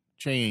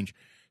change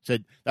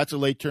said that's a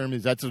late term.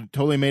 That's a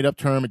totally made up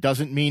term. It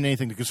doesn't mean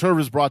anything. The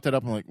conservatives brought that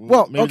up. I'm like,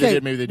 well, maybe they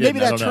did, maybe they didn't.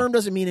 Maybe that term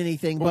doesn't mean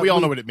anything. But we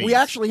all know what it means. We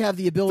actually have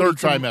the ability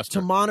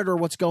to monitor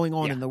what's going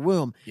on Yeah. in the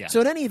womb. Yeah.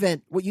 So in any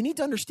event, what you need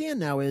to understand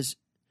now is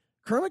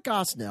Kermit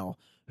Gosnell,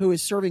 who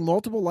is serving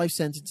multiple life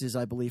sentences,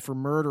 I believe, for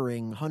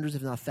murdering hundreds,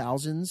 if not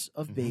thousands,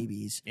 of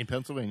babies in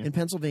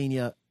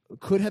Pennsylvania,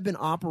 could have been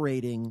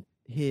operating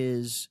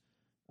his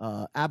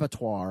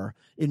abattoir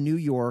in New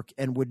York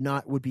and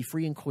would be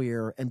free and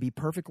clear and be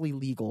perfectly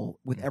legal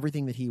with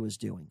everything that he was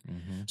doing.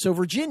 So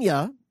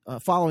Virginia,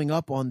 following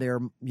up on their,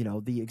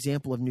 the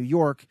example of New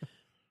York,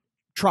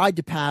 tried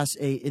to pass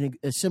a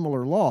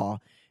similar law,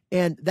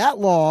 and that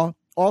law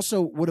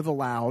also would have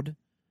allowed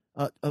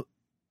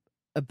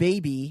a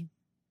baby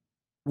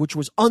which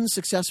was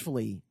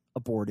unsuccessfully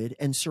aborted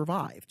and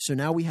survived. So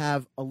now we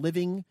have a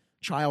living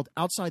child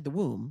outside the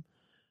womb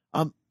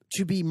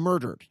to be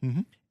murdered.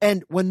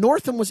 And when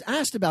Northam was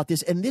asked about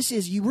this, and this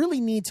is, you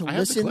really need to listen. I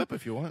have the clip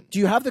if you want. Do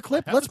you have the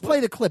clip? Let's play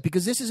the clip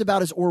because this is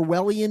about as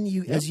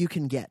Orwellian as you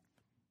can get.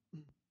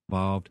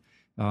 Involved.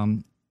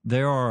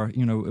 There are,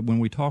 when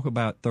we talk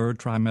about third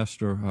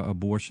trimester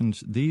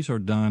abortions, these are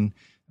done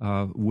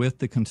with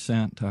the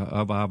consent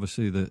of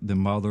obviously the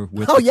mother.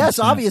 With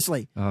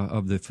obviously.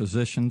 Of the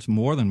physicians,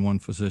 more than one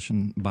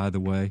physician, by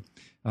the way.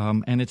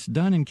 And it's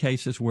done in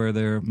cases where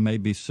there may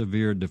be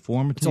severe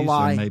deformities. It's a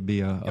lie. There may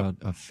be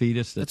a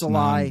fetus that's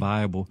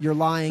non-viable. You're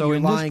lying. So you're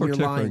in lying, this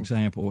particular you're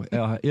example,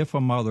 if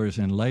a mother is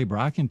in labor,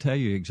 I can tell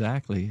you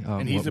exactly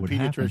and he's what would a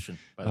pediatrician, happen.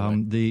 By the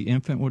way. The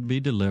infant would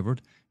be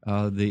delivered.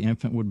 The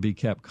infant would be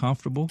kept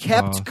comfortable.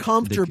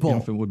 The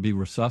infant would be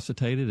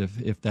resuscitated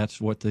if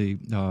that's what the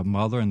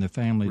mother and the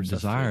family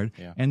desired.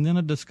 Yeah. And then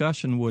a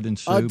discussion would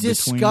ensue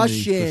between the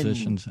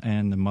physicians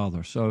and the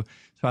mother. So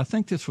I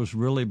think this was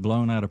really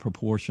blown out of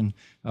proportion.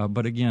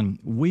 But again,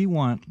 we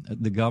want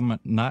the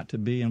government not to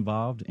be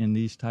involved in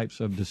these types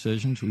of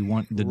decisions. We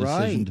want the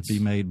decision to be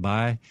made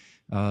by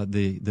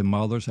the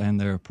mothers and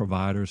their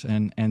providers.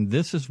 And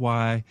this is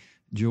why,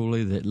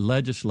 Julie, that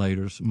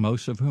legislators,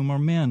 most of whom are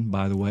men,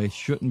 by the way,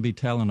 shouldn't be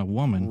telling a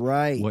woman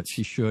what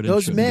she should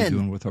and shouldn't be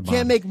doing with her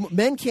body.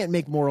 Men can't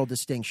make moral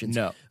distinctions.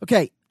 No.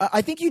 Okay,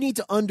 I think you need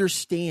to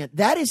understand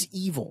that is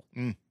evil.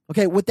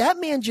 Okay, what that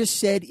man just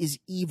said is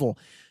evil.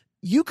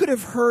 You could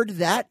have heard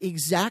that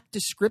exact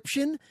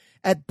description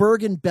at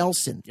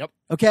Bergen-Belsen. Yep.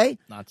 Okay?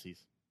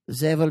 Nazis.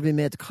 They will be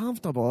made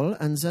comfortable,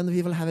 and then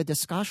we will have a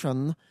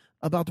discussion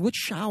about which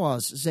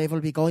showers they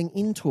will be going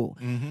into.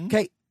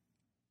 Okay?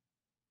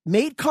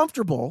 Made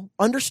comfortable,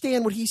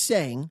 understand what he's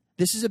saying.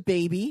 This is a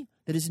baby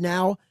that is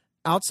now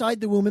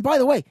outside the womb. And by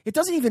the way, it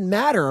doesn't even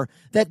matter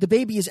that the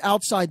baby is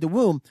outside the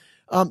womb.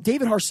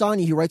 David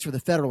Harsanyi, who writes for The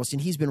Federalist,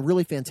 and he's been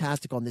really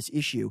fantastic on this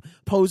issue,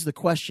 posed the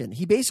question.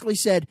 He basically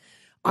said,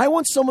 I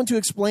want someone to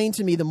explain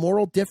to me the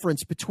moral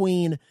difference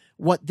between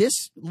what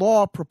this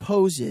law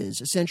proposes,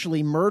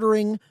 essentially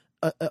murdering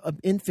an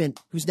infant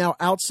who's now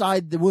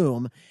outside the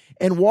womb,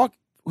 and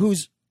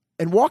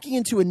walking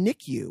into a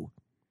NICU,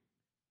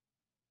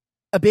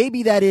 a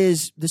baby that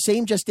is the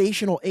same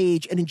gestational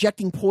age, and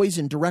injecting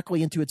poison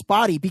directly into its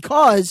body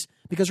because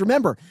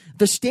remember,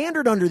 the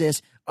standard under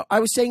this, I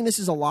was saying this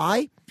is a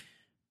lie.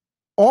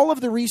 All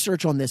of the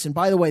research on this, and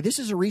by the way, this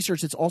is a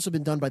research that's also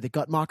been done by the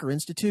Guttmacher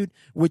Institute,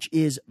 which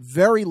is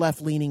very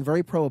left-leaning,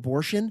 very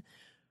pro-abortion.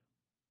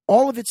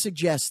 All of it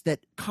suggests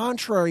that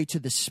contrary to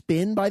the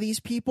spin by these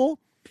people,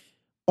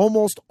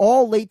 almost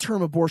all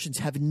late-term abortions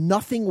have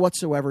nothing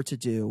whatsoever to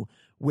do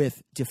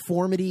with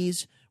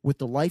deformities, with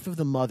the life of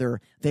the mother.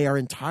 They are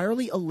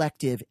entirely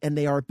elective, and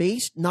they are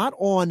based not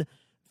on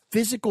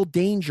physical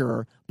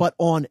danger, but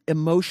on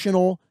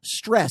emotional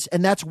stress.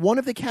 And that's one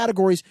of the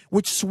categories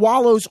which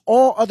swallows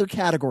all other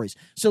categories.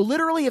 So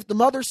literally, if the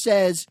mother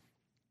says,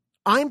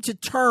 I'm to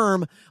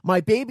term,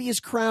 my baby is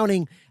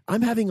crowning,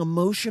 I'm having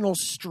emotional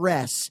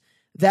stress,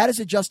 that is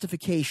a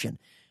justification.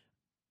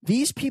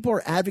 These people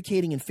are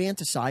advocating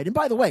infanticide. And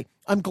by the way,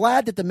 I'm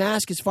glad that the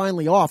mask is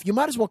finally off. You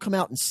might as well come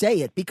out and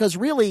say it, because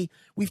really,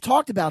 we've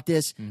talked about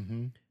this.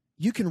 Mm-hmm.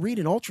 You can read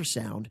an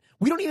ultrasound.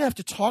 We don't even have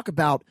to talk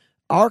about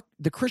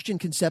the Christian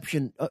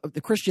conception,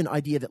 the Christian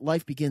idea that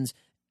life begins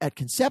at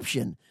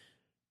conception.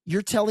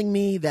 You're telling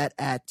me that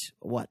at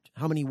what?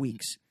 How many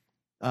weeks?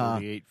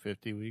 48,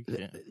 50 weeks.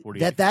 Yeah,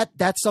 48.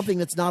 That's something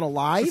that's not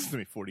alive,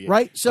 48,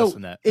 right? So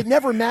it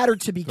never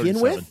mattered to 37.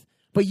 begin with.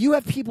 But you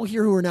have people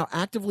here who are now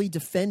actively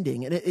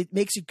defending, and it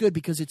makes it good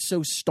because it's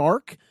so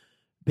stark.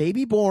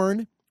 Baby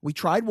born, we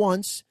tried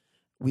once,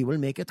 we will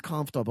make it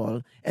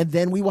comfortable, and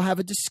then we will have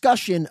a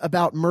discussion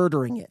about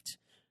murdering it.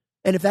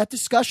 And if that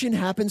discussion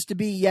happens to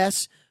be,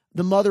 yes,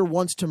 the mother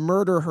wants to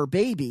murder her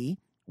baby,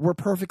 we're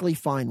perfectly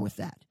fine with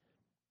that.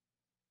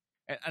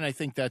 And I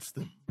think that's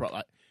the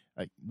problem.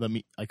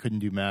 I couldn't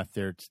do math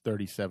there. It's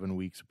 37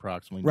 weeks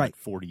approximately, right?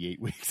 Not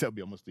 48 weeks. That would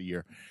be almost a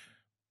year.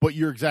 But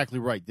you're exactly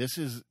right. This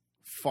is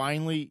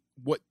finally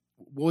what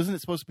wasn't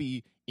it supposed to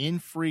be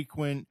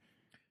infrequent?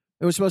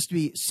 It was supposed to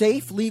be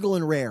safe, legal,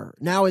 and rare.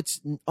 Now it's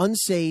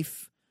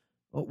unsafe.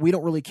 We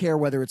don't really care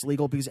whether it's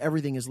legal because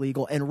everything is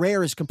legal, and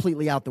rare is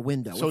completely out the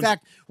window. So in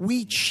fact,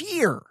 we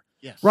cheer,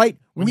 yes, right?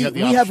 We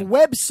have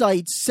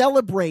websites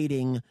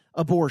celebrating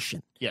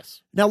abortion.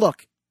 Yes. Now,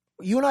 look,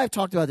 you and I have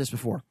talked about this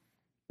before.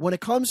 When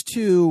it comes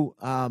to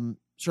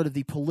sort of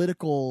the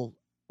political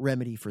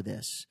remedy for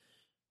this,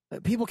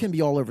 people can be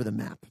all over the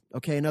map.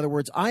 Okay, in other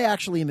words, I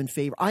actually am in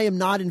favor. I am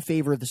not in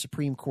favor of the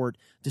Supreme Court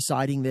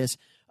deciding this.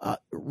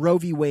 Roe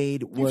v.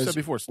 Wade was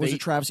a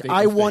travesty.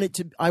 I want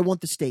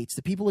the states,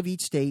 the people of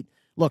each state.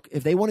 Look,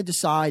 if they want to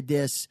decide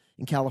this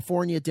in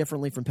California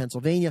differently from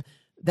Pennsylvania,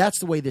 that's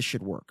the way this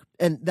should work.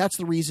 And that's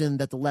the reason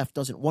that the left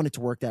doesn't want it to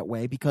work that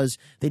way, because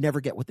they never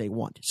get what they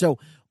want. So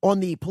on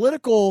the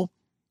political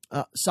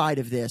side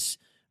of this,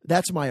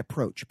 that's my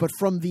approach. But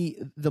from the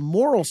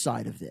moral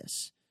side of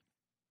this,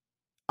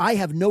 I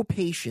have no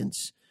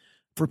patience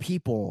for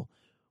people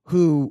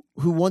who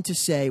want to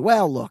say,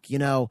 well, look,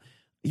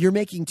 you're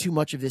making too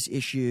much of this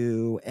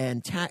issue,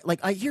 and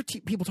I hear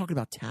people talking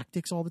about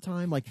tactics all the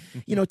time. Like,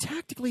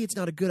 tactically, it's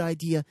not a good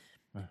idea.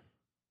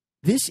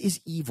 This is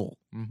evil.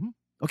 Mm-hmm.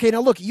 Okay,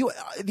 now look,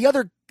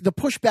 the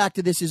pushback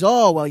to this is,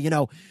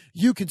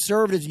 you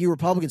conservatives and you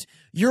Republicans,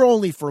 you're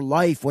only for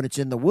life when it's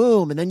in the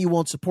womb, and then you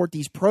won't support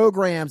these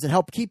programs that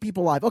help keep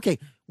people alive. Okay,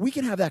 we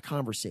can have that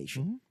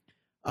conversation.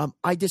 Mm-hmm.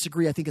 I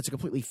disagree. I think it's a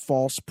completely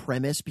false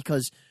premise,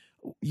 because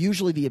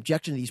usually the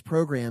objection to these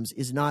programs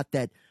is not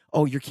that,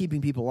 oh, you're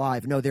keeping people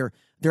alive. No, they're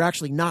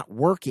actually not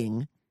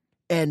working,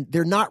 and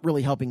they're not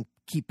really helping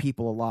keep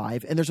people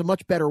alive. And there's a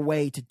much better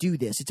way to do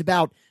this. It's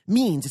about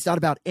means. It's not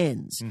about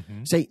ends.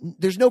 Mm-hmm. Say,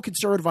 there's no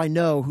conservative I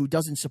know who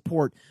doesn't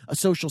support a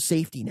social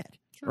safety net,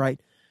 sure, right?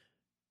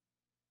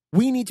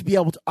 We need to be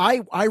able to,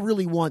 I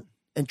really want,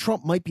 and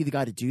Trump might be the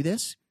guy to do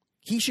this,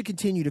 he should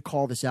continue to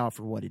call this out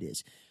for what it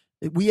is.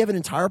 We have an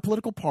entire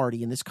political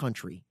party in this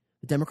country,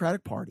 the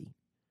Democratic Party.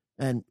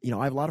 And,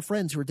 I have a lot of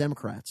friends who are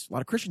Democrats, a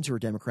lot of Christians who are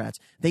Democrats.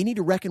 They need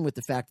to reckon with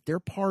the fact that their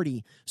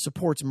party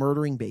supports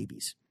murdering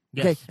babies.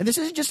 Yes. Okay. And this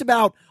isn't just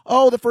about,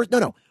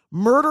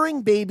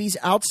 murdering babies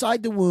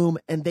outside the womb,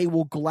 and they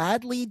will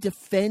gladly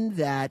defend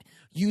that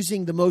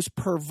using the most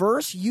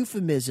perverse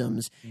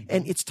euphemisms. Mm-hmm.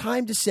 And it's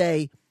time to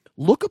say,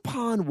 look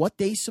upon what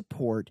they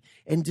support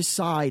and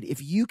decide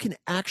if you can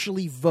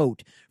actually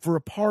vote for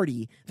a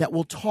party that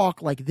will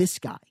talk like this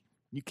guy.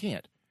 You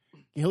can't.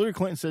 Hillary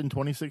Clinton said in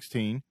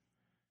 2016,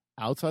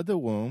 outside the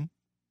womb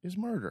is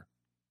murder.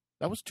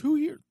 That was 2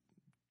 years,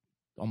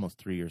 almost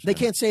 3 years They ago.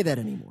 Can't say that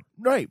anymore.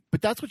 Right,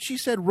 but that's what she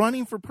said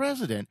running for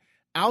president.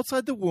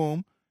 Outside the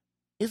womb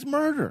is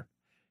murder.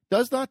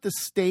 Does not the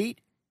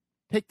state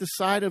take the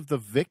side of the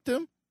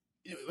victim?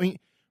 I mean,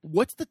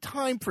 what's the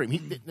time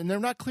frame? And they're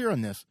not clear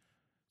on this.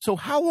 So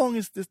how long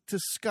is this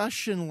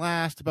discussion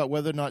last about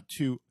whether or not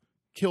to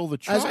kill the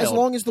child? As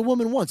long as the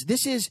woman wants.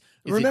 This is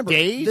remember, it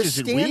days? the is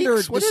standard. It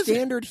weeks? What the is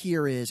standard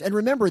here is, and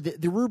remember,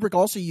 the rubric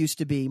also used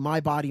to be "my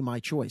body, my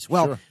choice."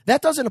 Well, Sure.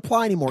 that doesn't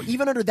apply anymore.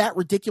 Even under that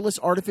ridiculous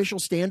artificial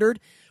standard,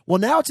 well,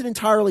 now it's an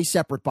entirely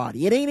separate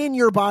body. It ain't in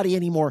your body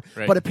anymore,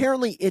 Right. but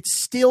apparently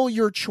it's still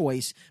your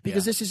choice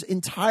because this is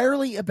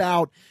entirely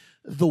about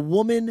the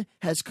woman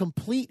has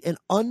complete and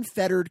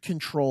unfettered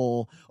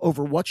control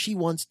over what she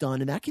wants done,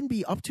 and that can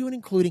be up to and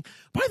including.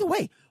 By the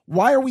way,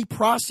 why are we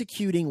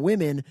prosecuting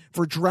women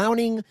for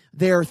drowning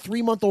their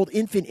 3-month-old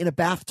infant in a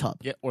bathtub?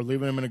 Yeah, or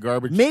leaving them in a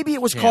garbage Maybe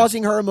it was can.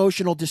 causing her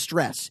emotional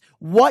distress.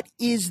 What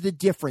is the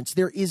difference?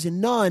 There is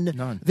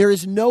none. There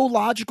is no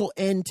logical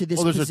end to this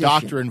Well, there's position. a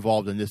doctor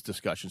involved in this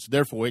discussion, so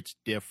therefore it's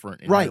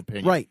different in my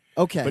opinion. Right,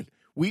 okay. But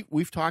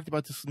we've talked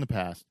about this in the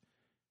past,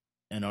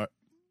 and our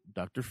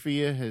Dr.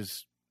 Fia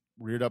has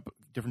reared up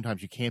different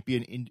times. You can't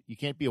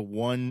be a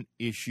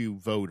one-issue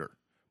voter.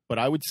 But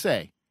I would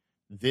say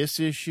this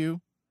issue,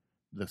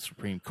 the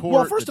Supreme Court,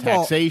 Well, first the of all,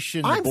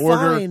 taxation, I'm the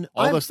border, fine.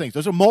 all those things.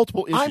 Those are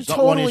multiple issues, I'm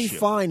not one totally issue.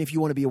 fine if you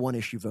want to be a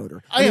one-issue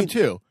voter. I am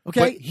too. Okay,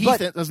 but he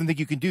doesn't think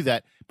you can do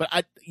that.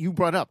 But you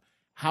brought up,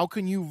 how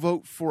can you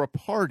vote for a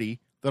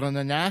party that on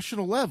the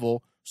national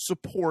level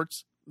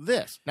supports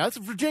this? Now, it's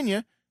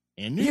Virginia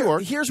and New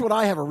York. Here's what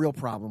I have a real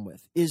problem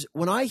with, is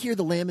when I hear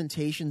the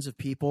lamentations of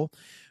people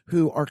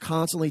who are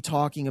constantly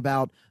talking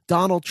about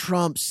Donald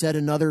Trump said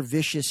another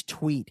vicious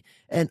tweet.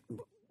 And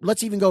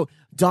let's even go,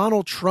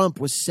 Donald Trump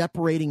was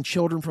separating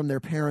children from their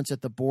parents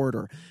at the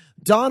border.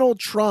 Donald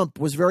Trump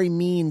was very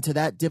mean to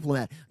that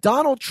diplomat.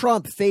 Donald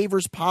Trump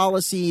favors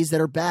policies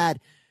that are bad.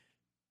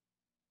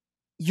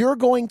 You're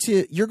going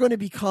to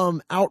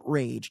become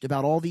outraged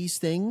about all these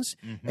things,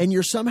 and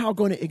you're somehow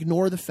going to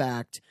ignore the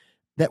fact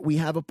that we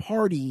have a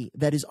party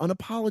that is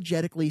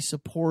unapologetically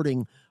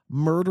supporting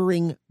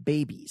murdering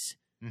babies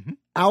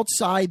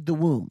outside the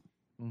womb.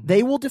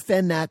 They will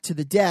defend that to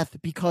the death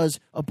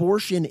because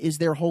abortion is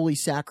their holy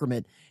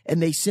sacrament,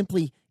 and they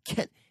simply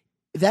can't.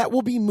 That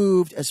will be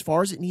moved as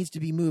far as it needs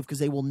to be moved because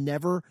they will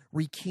never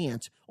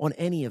recant on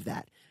any of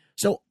that.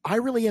 So I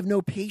really have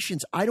no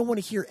patience. I don't want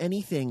to hear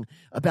anything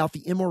about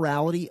the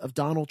immorality of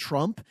Donald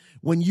Trump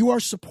when you are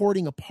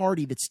supporting a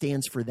party that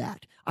stands for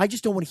that. I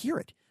just don't want to hear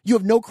it. You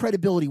have no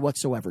credibility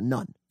whatsoever,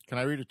 none. Can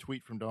I read a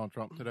tweet from Donald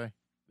Trump today?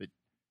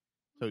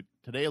 So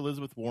today,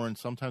 Elizabeth Warren,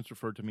 sometimes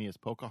referred to me as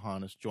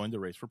Pocahontas, joined the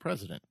race for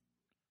president.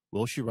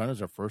 Will she run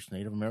as our first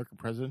Native American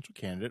presidential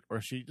candidate, or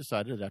has she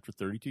decided that after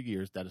 32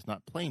 years that is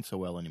not playing so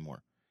well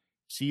anymore?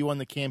 See you on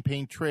the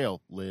campaign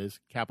trail, Liz,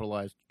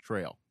 capitalized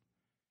trail.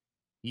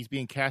 He's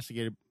being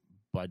castigated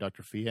by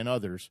Dr. Fia and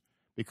others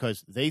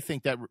because they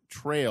think that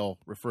trail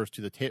refers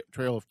to the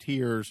Trail of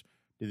Tears,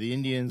 to the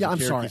Indians. Yeah, I'm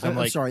sorry.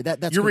 I'm sorry.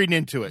 That's you're reading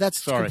into it.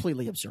 That's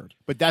completely absurd.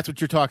 But that's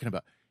what you're talking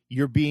about.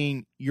 You're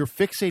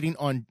fixating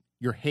on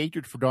your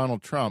hatred for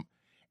Donald Trump,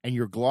 and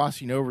you're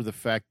glossing over the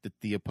fact that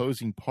the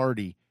opposing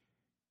party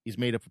is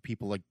made up of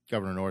people like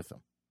Governor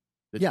Northam.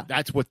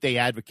 That's what they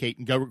advocate,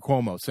 and Governor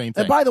Cuomo, same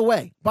thing. And by the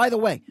way,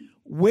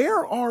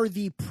 where are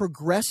the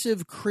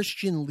progressive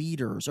Christian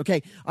leaders?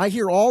 Okay, I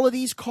hear all of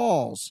these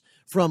calls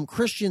from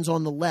Christians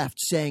on the left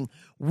saying,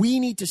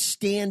 we need to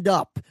stand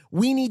up.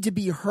 We need to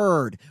be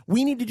heard.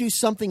 We need to do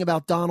something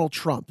about Donald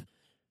Trump.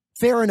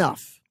 Fair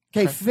enough.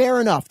 Okay, fair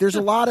enough. There's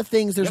a lot of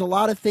things. There's a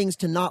lot of things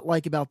to not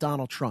like about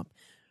Donald Trump.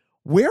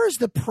 Where is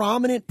the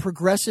prominent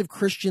progressive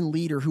Christian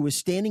leader who is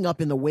standing up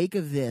in the wake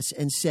of this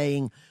and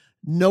saying,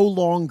 no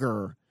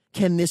longer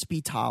can this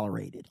be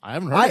tolerated? I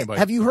haven't heard anybody.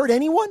 Have you heard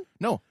anyone?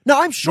 No.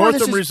 No, I'm sure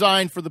Northam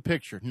resigned for the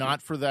picture,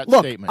 not for that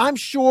statement. I'm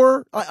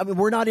sure. I mean,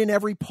 we're not in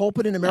every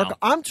pulpit in America. No.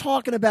 I'm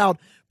talking about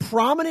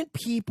prominent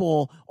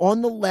people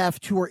on the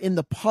left who are in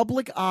the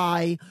public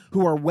eye,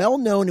 who are well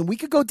known, and we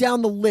could go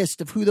down the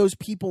list of who those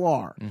people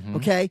are.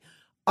 Okay,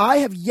 I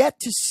have yet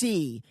to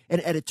see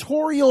an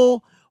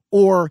editorial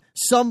or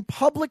some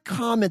public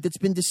comment that's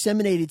been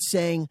disseminated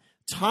saying,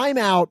 time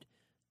out,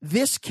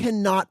 this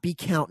cannot be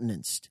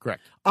countenanced.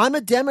 Correct. I'm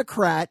a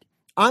Democrat.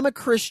 I'm a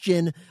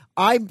Christian.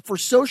 I'm for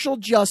social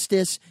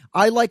justice.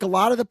 I like a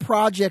lot of the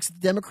projects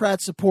that the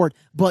Democrats support,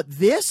 but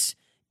this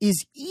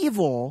is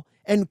evil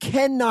and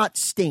cannot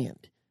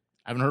stand.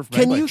 I haven't heard from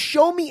Can anybody. you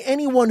show me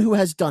anyone who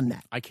has done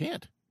that? I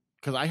can't,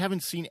 because I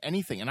haven't seen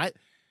anything, and I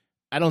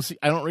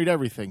don't read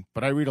everything,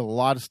 but I read a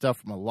lot of stuff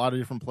from a lot of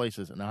different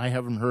places, and I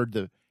haven't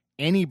heard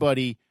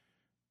anybody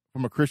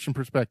from a Christian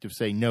perspective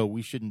say, no,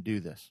 we shouldn't do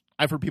this.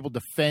 I've heard people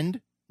defend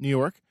New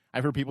York.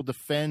 I've heard people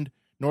defend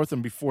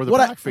Northam before the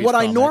blackface What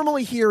I comment.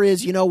 normally hear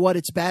is, you know what,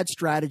 it's bad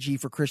strategy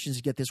for Christians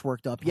to get this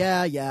worked up.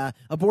 Yeah,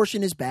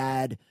 abortion is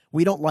bad.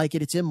 We don't like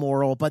it. It's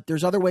immoral, but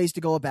there's other ways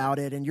to go about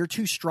it, and you're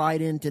too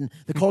strident, and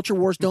the culture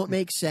wars don't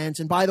make sense.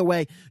 And by the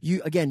way, you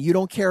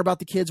don't care about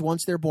the kids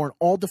once they're born.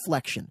 All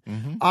deflection.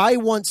 I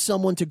want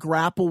someone to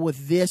grapple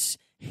with this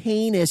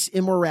heinous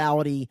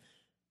immorality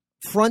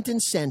front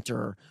and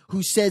center,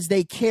 who says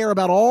they care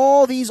about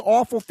all these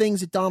awful things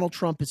that Donald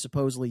Trump is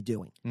supposedly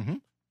doing.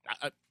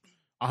 I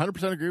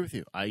 100% agree with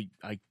you.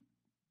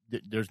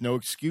 There's no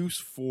excuse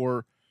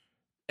for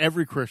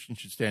every Christian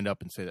should stand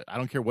up and say that. I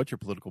don't care what your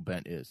political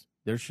bent is.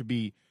 There should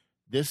be,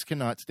 this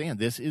cannot stand.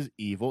 This is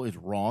evil, is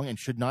wrong, and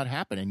should not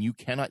happen. And you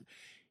cannot,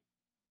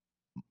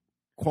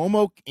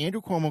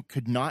 Andrew Cuomo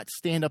could not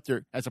stand up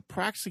there as a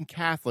practicing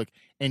Catholic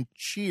and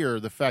cheer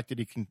the fact that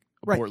he can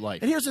abort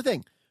life. And here's the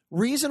thing.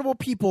 Reasonable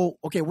people,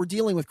 okay, we're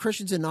dealing with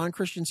Christians and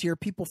non-Christians here,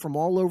 people from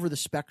all over the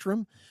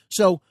spectrum.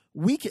 So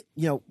we can,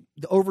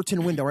 the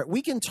Overton window, right?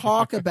 We can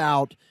talk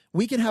about,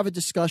 we can have a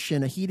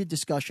discussion, a heated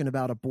discussion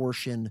about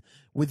abortion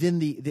within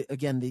the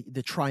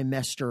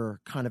trimester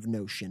kind of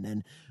notion.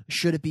 And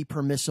should it be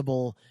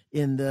permissible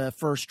in the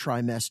first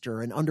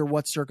trimester and under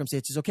what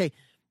circumstances? Okay,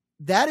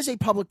 that is a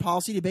public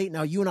policy debate.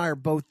 Now, you and I are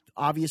both,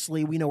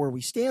 obviously, we know where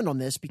we stand on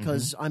this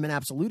because I'm an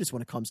absolutist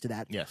when it comes to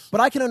that. Yes.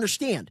 But I can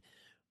understand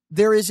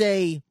there is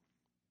a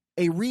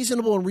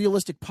reasonable and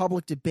realistic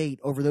public debate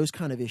over those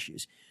kind of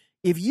issues.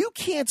 If you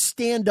can't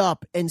stand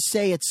up and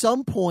say at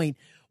some point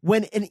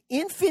when an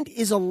infant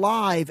is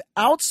alive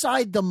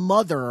outside the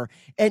mother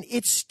and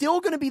it's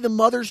still going to be the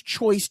mother's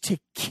choice to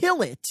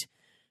kill it,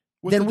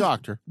 with the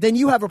doctor, then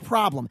you have a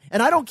problem.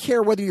 And I don't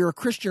care whether you're a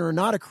Christian or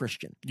not a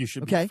Christian. You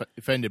should be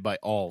offended by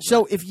all. Right?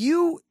 So if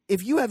you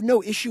have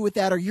no issue with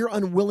that, or you're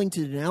unwilling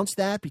to denounce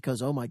that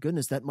because, oh my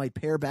goodness, that might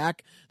pare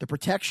back the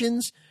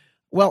protections,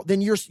 well,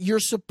 then you're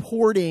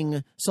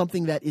supporting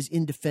something that is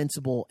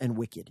indefensible and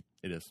wicked.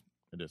 It is.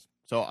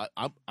 So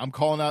I'm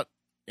calling out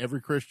every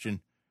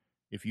Christian.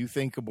 If you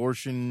think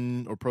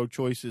abortion or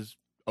pro-choice is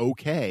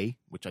okay,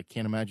 which I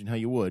can't imagine how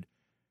you would,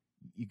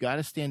 you got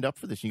to stand up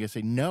for this. You got to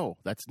say, no,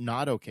 that's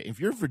not okay. If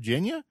you're in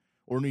Virginia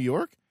or New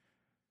York,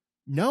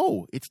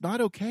 no, it's not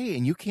okay.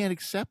 And you can't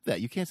accept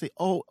that. You can't say,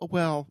 oh,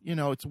 well,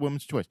 it's a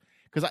woman's choice.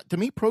 Because to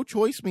me,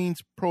 pro-choice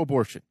means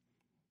pro-abortion.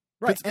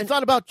 Right. It's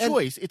not about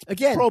choice. It's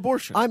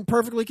pro-abortion. I'm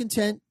perfectly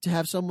content to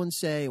have someone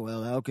say,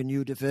 well, how can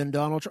you defend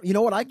Donald Trump? You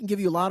know what? I can give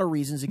you a lot of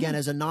reasons, again,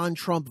 as a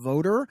non-Trump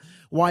voter,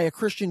 why a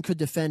Christian could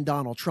defend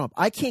Donald Trump.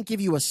 I can't give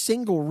you a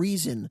single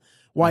reason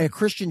why a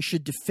Christian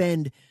should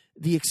defend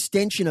the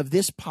extension of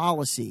this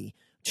policy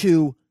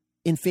to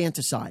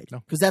infanticide.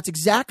 Because that's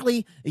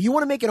exactly, you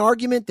want to make an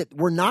argument that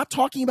we're not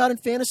talking about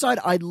infanticide,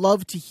 I'd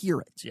love to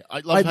hear it. Yeah,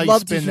 I'd love how you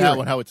spin that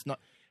one, how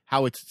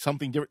it's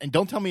something different. And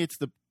don't tell me it's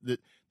the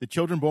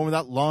children born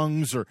without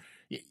lungs, or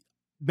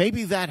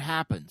maybe that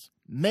happens.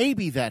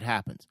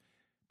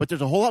 But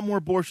there's a whole lot more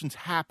abortions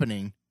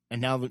happening,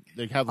 and now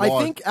they have laws.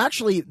 I think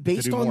actually,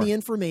 based on the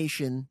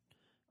information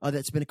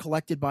that's been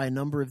collected by a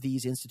number of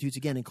these institutes,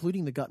 again,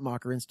 including the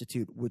Guttmacher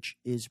Institute, which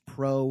is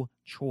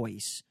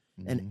pro-choice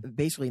and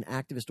basically an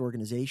activist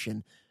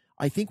organization,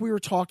 I think we were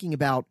talking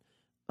about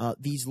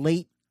these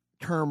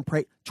late-term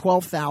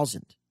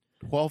 12,000.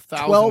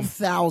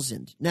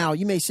 12,000. Now,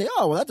 you may say,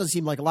 oh, well, that doesn't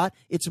seem like a lot.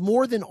 It's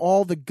more than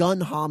all the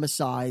gun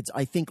homicides,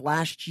 I think,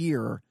 last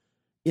year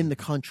in the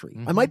country.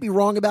 I might be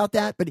wrong about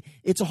that, but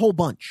it's a whole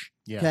bunch.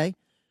 Yeah. Okay?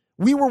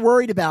 We were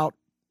worried about,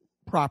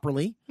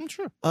 properly,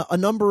 a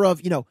number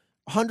of,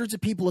 hundreds of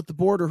people at the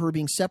border who are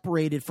being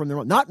separated from their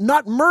own,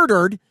 not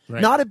murdered,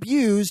 not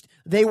abused.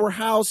 They were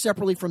housed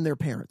separately from their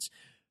parents.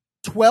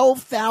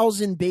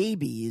 12,000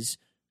 babies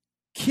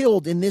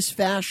killed in this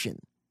fashion,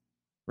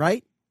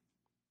 right?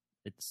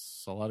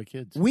 It's a lot of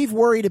kids. We've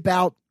worried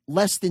about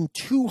less than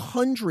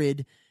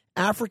 200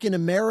 African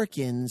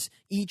Americans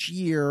each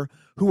year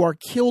who are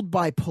killed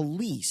by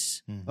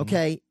police,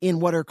 okay, in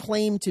what are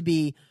claimed to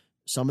be,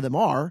 some of them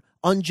are,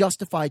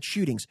 unjustified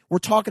shootings. We're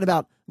talking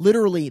about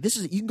literally,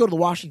 you can go to the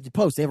Washington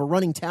Post. They have a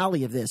running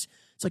tally of this.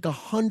 It's like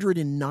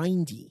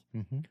 190.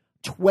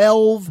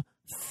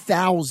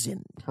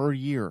 12,000. Per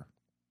year.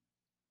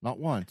 Not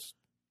once.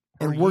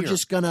 And we're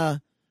just going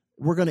to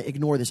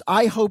ignore this.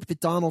 I hope that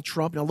Donald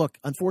Trump, now look,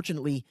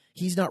 unfortunately,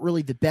 he's not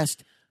really the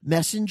best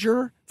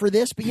messenger for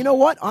this, but you know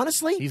what?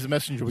 Honestly, he's the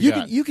messenger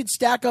you could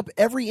stack up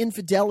every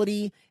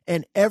infidelity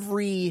and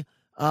every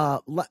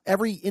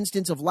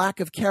instance of lack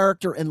of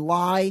character and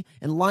lie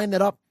and line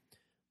that up.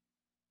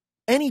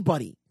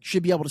 Anybody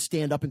should be able to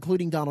stand up,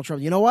 including Donald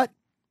Trump. You know what?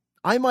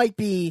 I might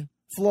be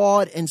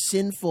flawed and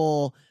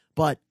sinful,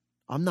 but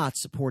I'm not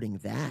supporting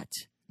that.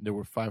 There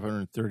were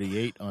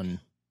 538 on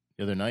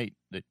the other night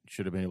that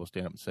should have been able to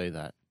stand up and say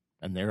that.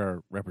 And there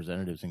are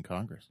representatives in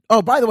Congress.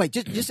 Oh, by the way,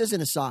 just as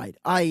an aside,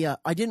 I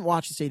didn't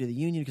watch the State of the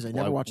Union because I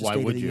never watched the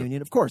State of the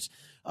Union. Of course,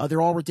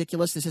 they're all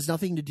ridiculous. This has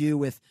nothing to do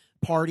with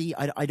party.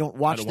 I don't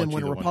watch them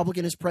when a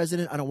Republican is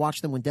president. I don't watch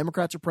them when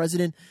Democrats are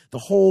president. The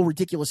whole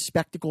ridiculous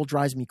spectacle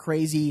drives me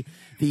crazy.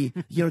 The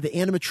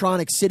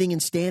animatronics sitting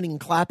and standing and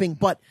clapping.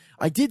 But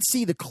I did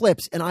see the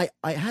clips, and I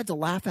had to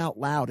laugh out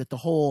loud at the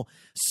whole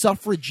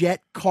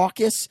suffragette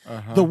caucus,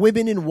 the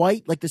women in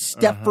white, like the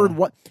Stepford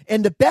what,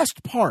 and the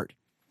best part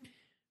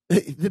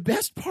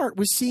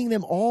was seeing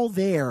them all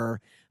there,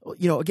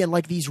 again,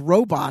 like these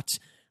robots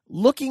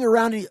looking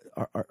around.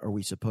 Are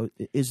we supposed?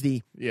 Is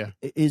the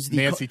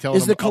Nancy telling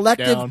is the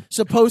collective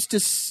supposed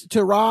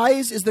to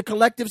rise? Is the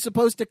collective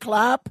supposed to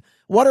clap?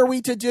 What are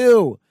we to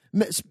do,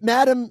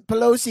 Madam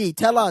Pelosi?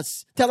 Tell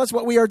us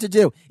what we are to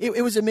do.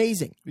 It was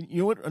amazing. You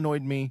know what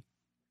annoyed me,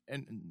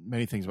 and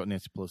many things about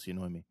Nancy Pelosi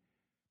annoy me,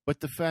 but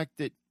the fact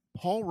that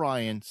Paul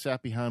Ryan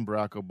sat behind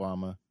Barack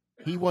Obama.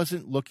 He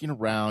wasn't looking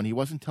around. He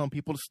wasn't telling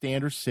people to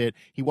stand or sit.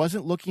 He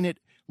wasn't looking at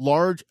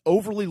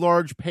overly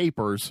large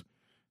papers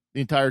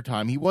the entire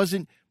time. He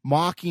wasn't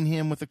mocking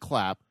him with a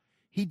clap.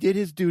 He did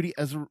his duty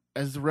as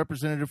the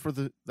representative for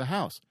the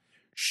House.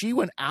 She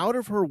went out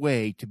of her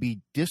way to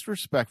be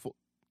disrespectful.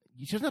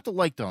 She doesn't have to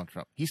like Donald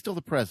Trump. He's still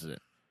the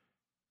president.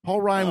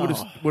 Paul Ryan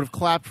would have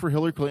clapped for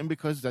Hillary Clinton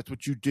because that's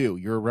what you do.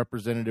 You're a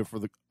representative for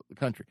the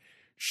country.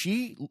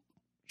 She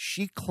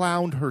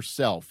clowned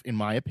herself, in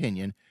my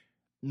opinion,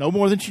 no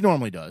more than she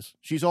normally does.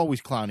 She's always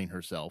clowning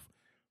herself.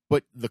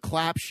 But the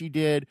clap she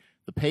did,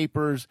 the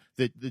papers,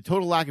 the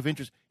total lack of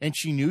interest, and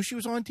she knew she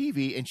was on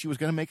TV and she was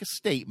going to make a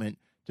statement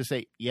to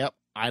say, yep,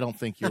 I don't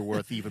think you're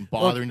worth even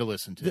bothering to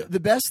listen to. The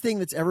best thing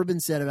that's ever been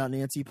said about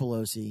Nancy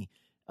Pelosi,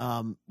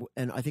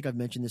 and I think I've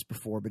mentioned this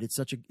before, but it's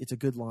a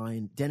good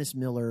line. Dennis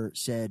Miller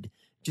said,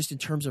 just in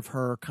terms of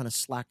her kind of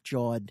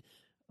slack-jawed,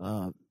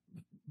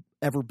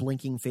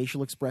 ever-blinking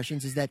facial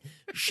expressions, is that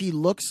she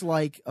looks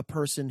like a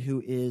person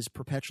who is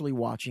perpetually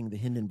watching the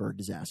Hindenburg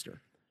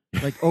disaster,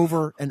 like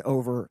over and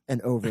over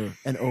and over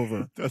and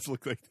over. It does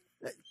look like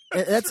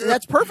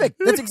that's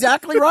perfect. That's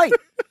exactly right.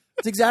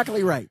 That's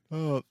exactly right.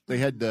 Oh, they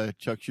had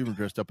Chuck Schumer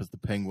dressed up as the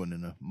Penguin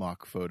in a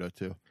mock photo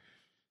too.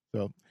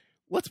 So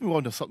let's move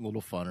on to something a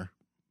little funner.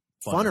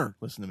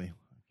 Listen to me.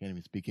 I can't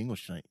even speak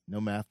English tonight. No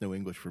math, no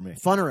English for me.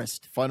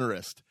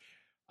 Funnerist.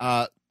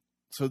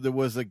 So there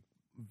was a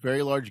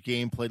very large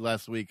game played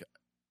last week.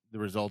 The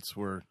results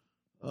were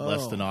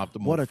less than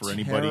optimal for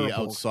anybody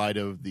outside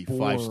of the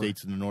 5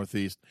 states in the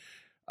Northeast.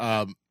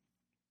 My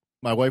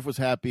wife was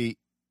happy.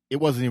 It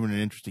wasn't even an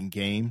interesting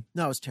game.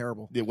 No, it was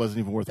terrible. It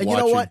wasn't even worth watching. And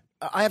you know what?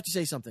 I have to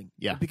say something.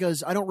 Yeah.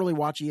 Because I don't really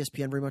watch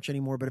ESPN very much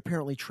anymore, but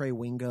apparently Trey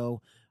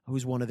Wingo,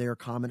 who's one of their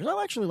commenters,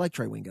 I actually like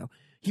Trey Wingo.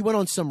 He went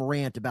on some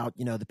rant about,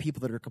 the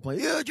people that are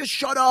complaining, yeah, just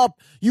shut up.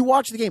 You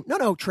watch the game.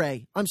 No,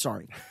 Trey, I'm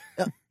sorry.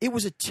 It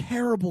was a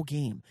terrible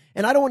game.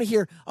 And I don't want to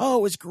hear, oh,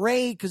 it was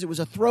great because it was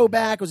a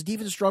throwback. It was a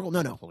defensive struggle.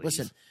 No. Please.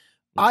 Listen,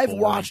 I've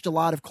watched a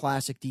lot of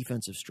classic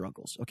defensive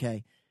struggles,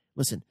 okay?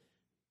 Listen,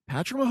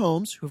 Patrick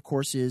Mahomes, who of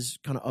course is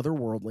kind of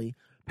otherworldly,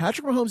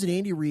 Patrick Mahomes and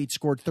Andy Reid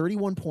scored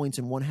 31 points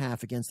in one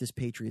half against this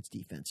Patriots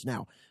defense.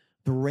 Now,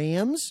 the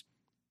Rams,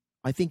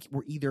 I think,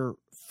 were either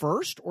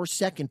first or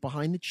second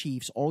behind the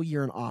Chiefs all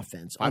year in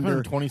offense.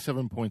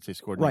 527 points they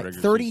scored. Right,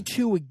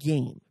 32 a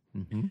game.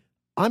 Mm-hmm.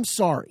 I'm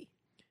sorry.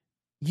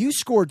 You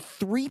scored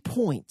 3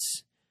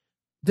 points.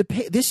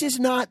 This is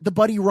not the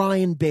Buddy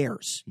Ryan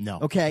Bears. No.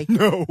 Okay?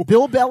 No.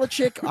 Bill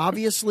Belichick,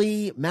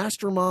 obviously,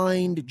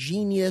 mastermind,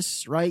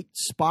 genius, right?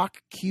 Spock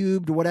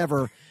cubed,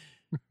 whatever.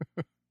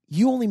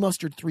 You only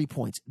mustered 3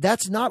 points.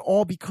 That's not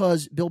all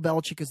because Bill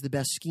Belichick is the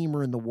best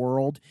schemer in the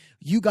world.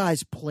 You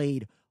guys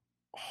played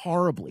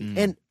horribly.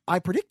 And I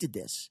predicted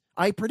this.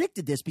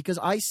 Because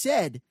I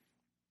said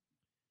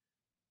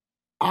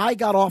I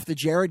got off the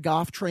Jared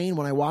Goff train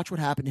when I watched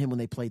what happened to him when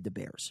they played the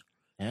Bears.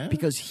 Yeah.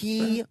 Because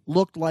he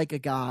looked like a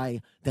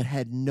guy that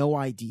had no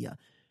idea.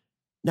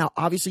 Now,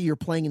 obviously, you're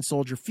playing in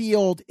Soldier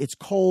Field. It's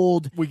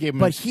cold. We gave him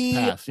but he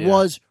pass, yeah.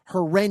 was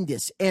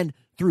horrendous. And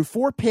threw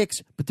 4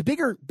 picks. But the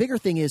bigger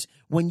thing is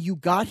when you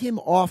got him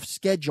off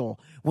schedule,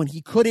 when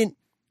he couldn't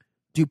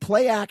do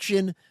play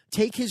action,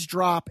 take his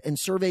drop, and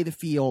survey the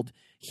field,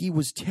 he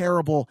was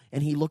terrible.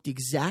 And he looked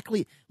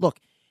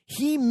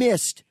he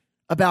missed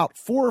about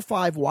 4 or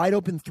 5 wide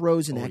open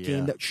throws in that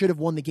game that should have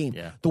won the game.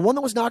 Yeah. The one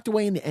that was knocked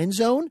away in the end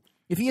zone,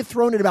 if he had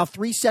thrown it about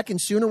 3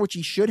 seconds sooner, which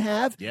he should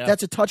have,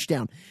 that's a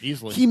touchdown.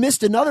 Easily. He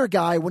missed another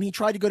guy when he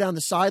tried to go down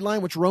the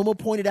sideline, which Romo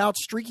pointed out,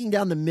 streaking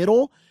down the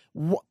middle,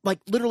 like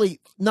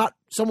literally not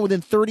someone within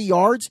 30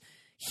 yards.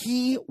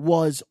 He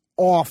was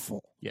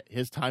awful. Yeah,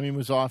 his timing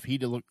was off. He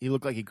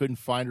looked like he couldn't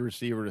find a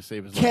receiver to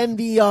save his life. Can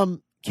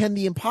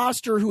the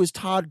imposter who is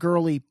Todd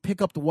Gurley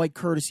pick up the white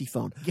courtesy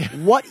phone? Yeah.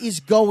 What is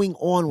going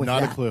on with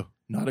that?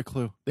 Not a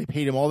clue. They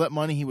paid him all that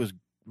money. He was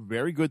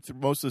very good through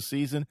most of the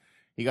season.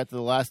 He got to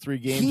the last 3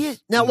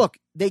 games. Look,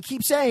 they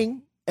keep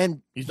saying,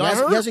 and he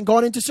hasn't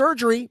gone into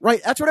surgery, right?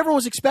 That's what everyone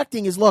was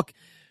expecting is, look,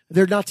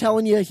 they're not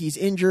telling you he's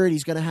injured.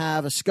 He's going to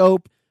have a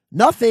scope.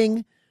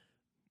 Nothing.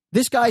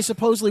 This guy is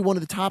supposedly one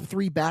of the top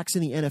 3 backs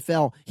in the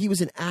NFL. He was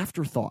an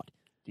afterthought.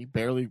 He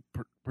barely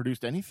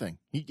produced anything.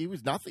 He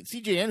was nothing.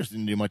 C.J. Anderson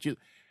didn't do much.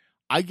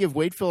 I give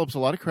Wade Phillips a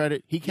lot of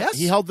credit. He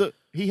held the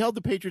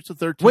Patriots to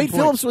 13 Wade points.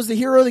 Phillips was the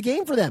hero of the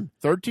game for them.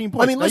 13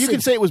 points. I mean, listen, you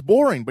can say it was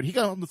boring, but he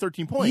got them to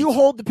 13 points. You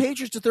hold the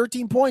Patriots to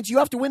 13 points, you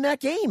have to win that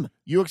game.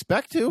 You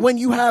expect to. When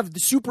you have the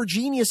super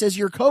genius as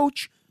your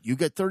coach. You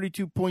get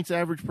 32 points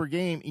average per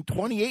game,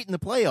 28 in the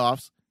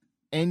playoffs,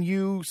 and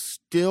you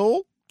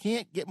still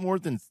can't get more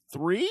than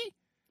 3?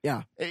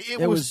 Yeah.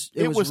 It was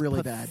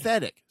really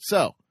pathetic. Bad.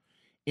 So,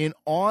 in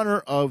honor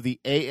of the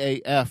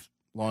AAF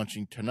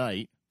launching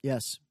tonight.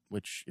 Yes.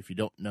 Which, if you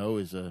don't know,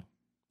 is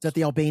that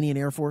the Albanian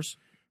Air Force?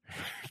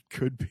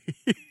 Could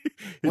be.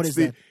 What is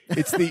that?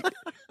 It's the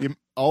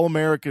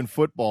All-American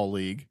Football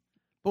League.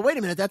 But wait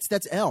a minute,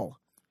 that's L.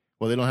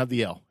 Well, they don't have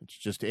the L. It's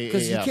just AAF.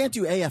 Because you can't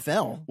do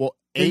AFL. Well,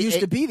 there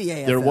used to be the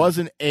AFL. There was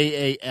an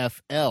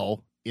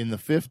AAFL, in the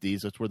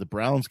 50s. That's where the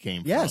Browns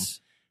came from.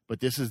 Yes. But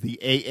this is the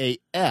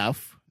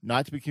AAF,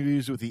 not to be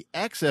confused with the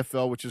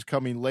XFL, which is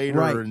coming later.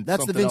 Right. And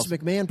that's the Vince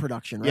else. McMahon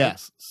production, right?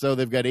 Yes. So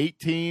they've got 8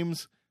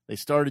 teams. They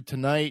started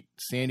tonight.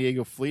 San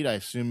Diego Fleet. I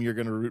assume you're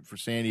going to root for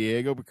San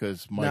Diego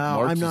because Mike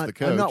Martz is the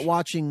coach. I'm not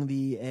watching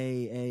the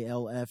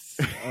AALFOX.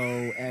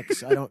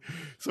 I don't.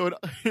 So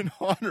in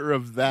honor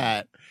of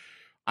that,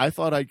 I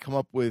thought I'd come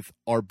up with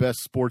our best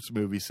sports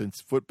movie since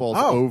football's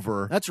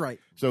over. That's right.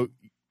 So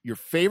your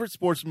favorite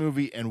sports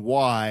movie and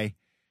why.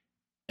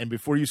 And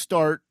before you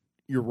start,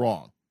 you're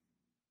wrong.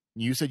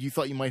 You said you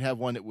thought you might have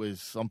one that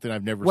was something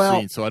I've never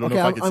seen. So I don't know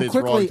if I can say it's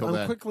wrong until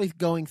then. I'm quickly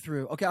going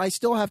through. Okay, I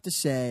still have to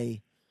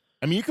say.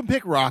 I mean, you can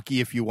pick Rocky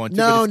if you want to.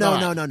 No.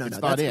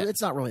 It's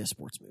It's not really a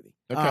sports movie.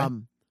 Okay.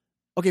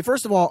 Okay.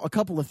 First of all, a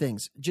couple of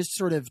things, just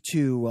sort of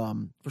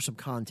to for some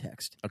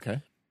context.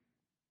 Okay.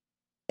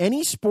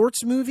 Any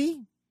sports movie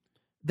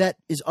that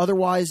is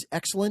otherwise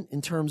excellent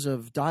in terms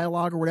of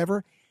dialogue or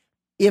whatever,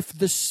 if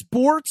the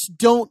sports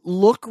don't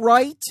look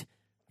right,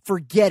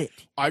 forget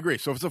it. I agree.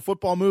 So if it's a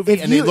football movie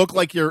they look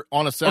like you're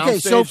on a sound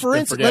stage, so for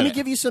instance, let me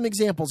give you some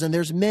examples, and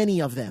there's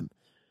many of them.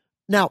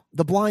 Now,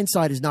 The Blind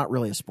Side is not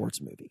really a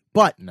sports movie,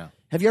 but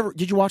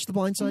did you watch The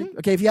Blind Side? Mm-hmm.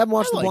 Okay, if you haven't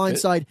watched The Blind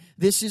Side,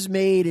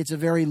 it's a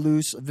very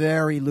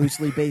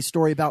loosely based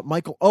story about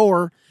Michael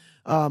Oher,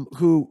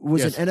 who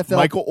was an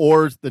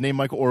NFL. The name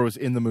Michael Oher was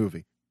in the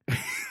movie.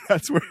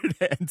 That's where it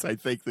ends. I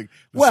think the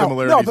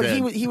similarities. No,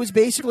 but he was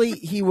basically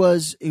he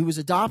was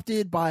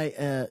adopted by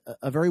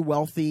a very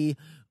wealthy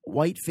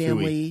white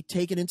family,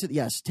 taken into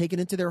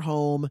their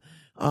home,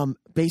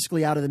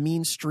 basically out of the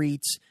mean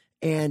streets.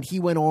 And he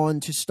went on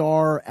to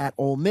star at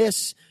Ole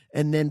Miss,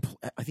 and then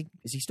I think,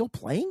 is he still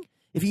playing?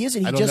 If he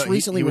isn't, he just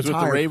recently retired. He was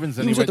with the Ravens,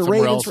 and he was with the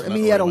Ravens.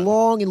 He had a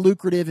long and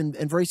lucrative and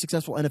very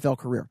successful NFL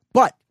career.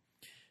 But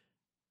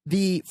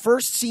the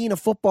first scene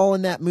of football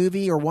in that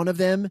movie, or one of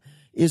them,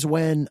 is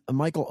when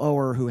Michael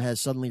Oher, who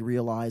has suddenly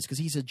realized, because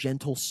he's a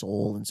gentle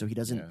soul, and so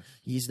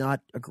he's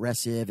not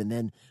aggressive, and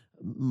then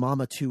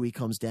Mama Tooie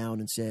comes down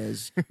and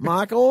says,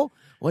 Michael,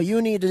 what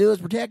you need to do is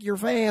protect your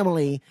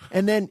family.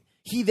 And then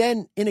he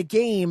in a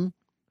game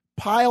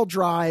pile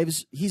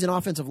drives. He's an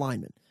offensive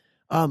lineman.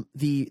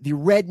 The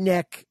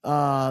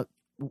redneck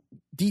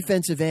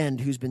defensive end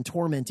who's been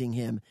tormenting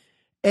him,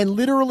 and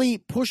literally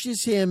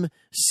pushes him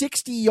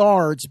 60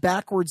 yards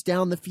backwards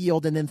down the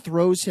field and then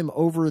throws him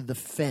over the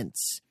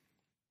fence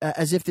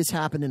as if this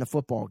happened in a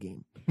football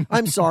game.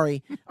 I'm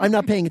sorry. I'm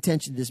not paying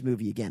attention to this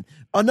movie again.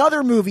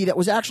 Another movie that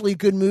was actually a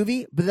good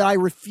movie, but that I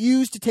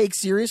refused to take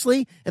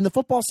seriously, and the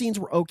football scenes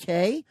were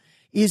okay,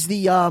 is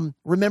the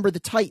Remember the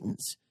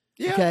Titans.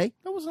 Yeah, okay?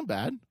 That wasn't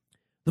bad.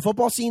 The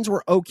football scenes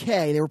were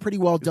okay. They were pretty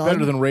well done.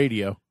 Better than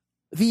Radio.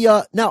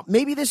 Now,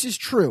 maybe this is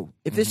true.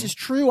 If this is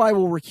true, I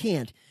will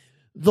recant.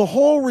 The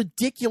whole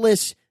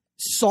ridiculous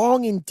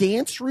song and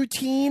dance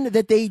routine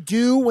that they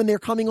do when they're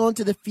coming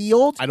onto the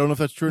field. I don't know if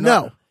that's true or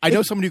not. No. I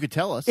know somebody who could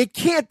tell us. It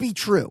can't be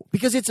true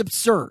because it's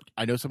absurd.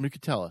 I know somebody who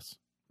could tell us.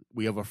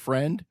 We have a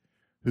friend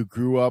who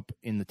grew up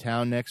in the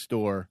town next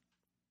door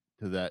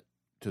to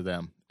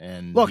them.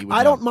 And look,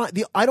 I don't mind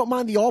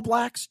the All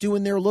Blacks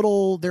doing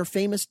their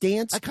famous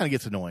dance. That kind of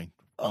gets annoying.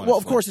 Well,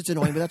 of course it's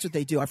annoying, but that's what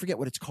they do. I forget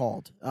what it's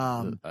called.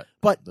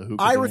 But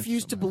I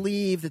refuse to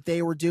believe that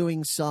they were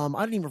doing some.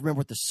 I don't even remember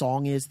what the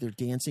song is they're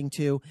dancing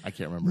to. I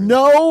can't remember.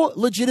 No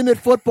legitimate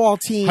football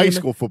team, high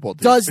school football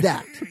team, does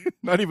that.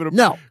 Not even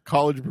a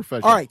college or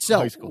professional. All right.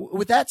 So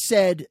with that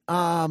said,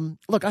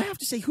 look, I have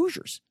to say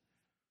Hoosiers.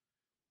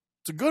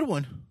 It's a good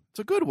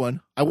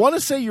one. I want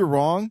to say you're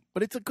wrong,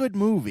 but it's a good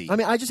movie. I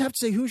mean, I just have to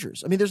say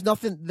Hoosiers. I mean, there's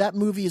nothing. That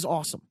movie is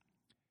awesome.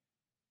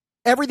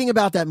 Everything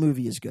about that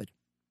movie is good.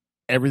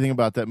 Everything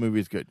about that movie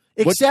is good.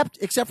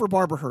 Except for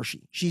Barbara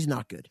Hershey. She's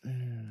not good.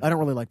 I don't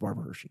really like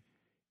Barbara Hershey.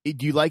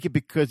 Do you like it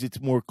because it's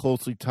more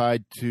closely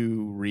tied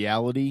to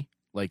reality?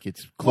 Like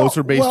it's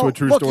closer based to a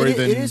true story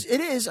than... It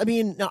is. I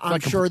mean, I'm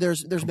sure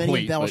there's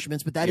many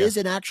embellishments, but that is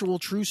an actual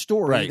true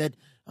story that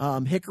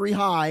Hickory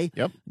High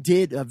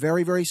did. A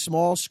very, very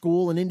small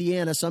school in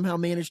Indiana somehow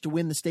managed to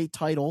win the state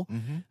title.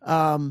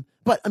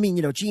 But, I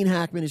mean, Gene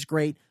Hackman is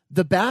great.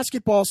 The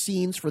basketball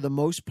scenes, for the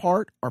most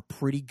part, are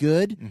pretty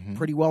good,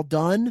 pretty well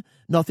done.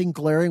 Nothing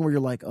glaring where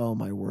you're like, "Oh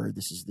my word,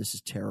 this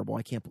is terrible.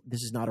 I can't.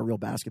 This is not a real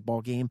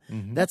basketball game."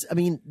 That's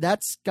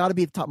got to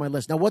be at the top of my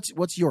list. Now,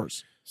 what's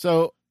yours?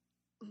 So,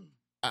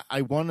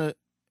 I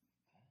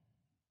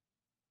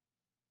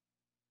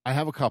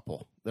have a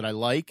couple that I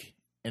like,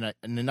 and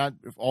they're not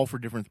all for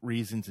different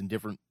reasons and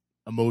different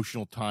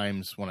emotional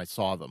times when I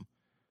saw them.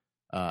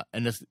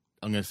 And this,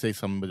 I'm going to say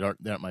some, but they're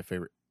not my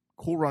favorite.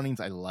 Cool Runnings,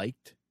 I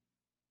liked.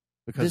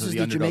 This is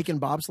the Jamaican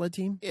bobsled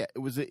team? Yeah, it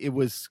was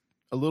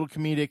a little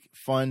comedic,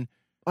 fun.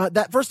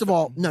 That first of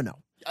all, no.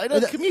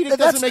 Comedic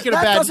doesn't make it a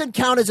bad... That doesn't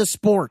count as a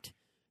sport.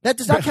 That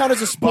does not count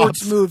as a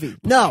sports movie.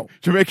 No.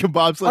 Jamaican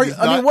bobsled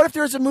I mean, what if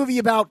there's a movie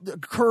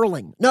about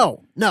curling?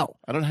 No.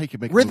 I don't know how you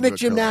can make rhythmic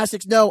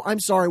gymnastics. No, I'm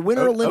sorry.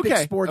 Winter Olympic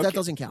sports, that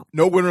doesn't count.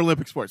 No Winter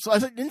Olympic sports. So I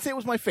didn't say it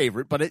was my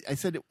favorite, but I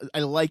said I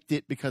liked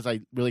it because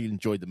I really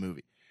enjoyed the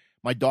movie.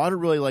 My daughter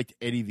really liked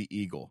Eddie the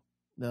Eagle.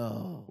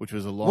 No. Which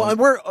was a long... Well,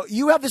 and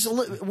you have this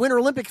Winter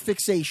Olympic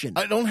fixation.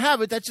 I don't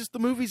have it. That's just the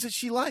movies that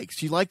she likes.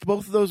 She liked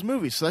both of those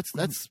movies, so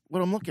that's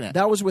what I'm looking at.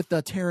 That was with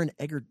Taron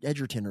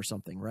Egerton or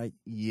something, right?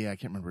 Yeah, I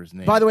can't remember his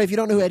name. By the way, if you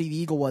don't know who Eddie the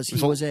Eagle was,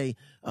 he was an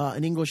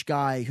English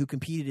guy who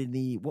competed in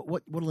the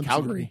what Olympics?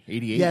 Calgary,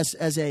 88. Yes,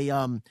 as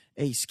a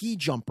ski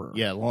jumper.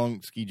 Yeah,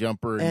 long ski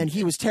jumper. And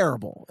he was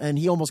terrible, and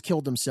he almost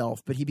killed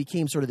himself, but he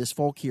became sort of this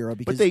folk hero.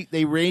 Because but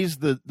they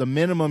raised the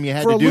minimum you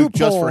had to do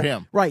just for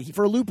him. Right.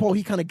 For a loophole,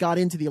 he kind of got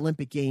into the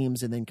Olympic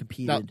Games and then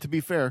competed. Now, to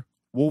be fair,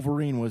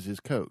 Wolverine was his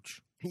coach.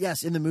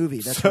 Yes, in the movie.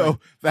 That's so right.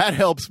 that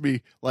helps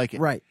me like it.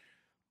 Right.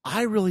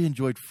 I really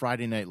enjoyed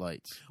Friday Night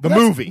Lights, the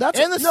movie, and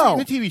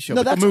the TV show.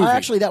 No, the movie.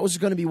 Actually, that was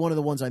going to be one of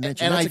the ones I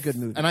mentioned. That's a good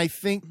movie. And I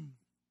think,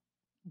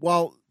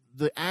 while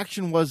the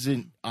action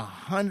wasn't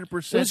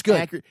 100%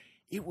 accurate,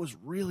 it was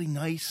really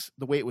nice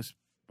the way it was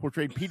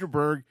portrayed. Peter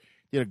Berg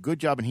did a good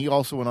job, and he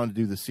also went on to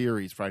do the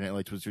series Friday Night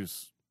Lights, which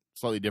is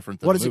slightly different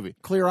than the movie.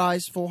 It? Clear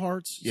Eyes, Full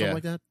Hearts, something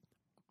like that.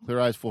 Clear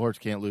Eyes, Full Hearts,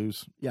 Can't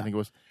Lose. Yeah. I think it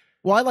was.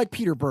 Well, I like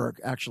Peter Berg,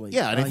 actually.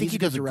 Yeah, and I think he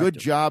does a good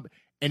job,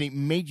 and it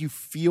made you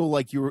feel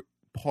like you were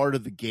part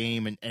of the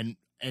game, and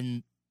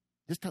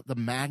just the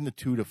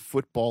magnitude of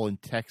football in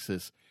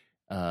Texas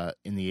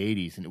in the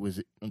 80s, and it was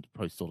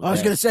probably still. I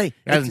was going to say,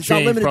 it's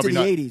not limited to the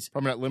 80s.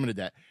 Probably not limited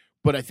to that.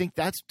 But I think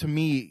that's, to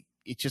me,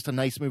 it's just a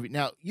nice movie.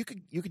 Now, you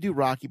could do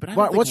Rocky, but I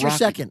don't think what's your Rocky,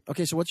 second?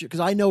 Okay, so because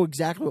I know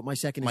exactly what my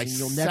second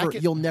is,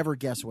 and you'll never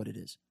guess what it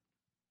is.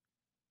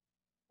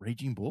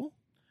 Raging Bull?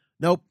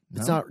 Nope,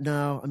 it's not.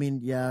 No, I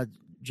mean, yeah,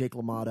 Jake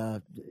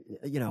LaMotta,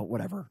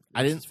 whatever.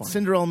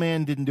 Cinderella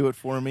Man didn't do it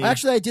for me.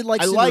 Actually, I did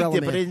like Cinderella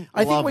Man. But I didn't I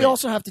think love we it.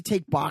 also have to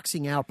take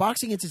boxing out.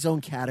 Boxing is its own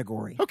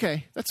category.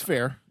 Okay, that's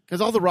fair. Because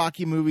all the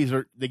Rocky movies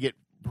they get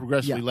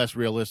progressively less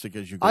realistic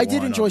as you go on. I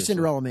did enjoy obviously.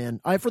 Cinderella Man.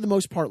 I, for the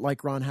most part,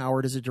 like Ron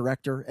Howard as a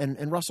director,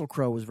 and Russell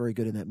Crowe was very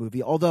good in that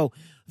movie. Although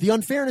the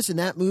unfairness in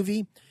that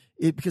movie,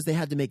 because they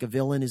had to make a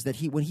villain, is that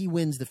when he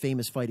wins the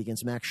famous fight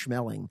against Max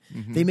Schmeling,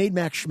 they made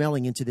Max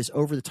Schmeling into this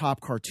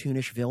over-the-top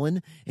cartoonish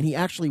villain, and he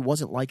actually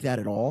wasn't like that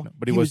at all. No,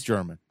 but he was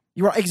German.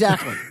 You're right,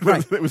 exactly.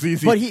 Right. It was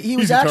easy. But he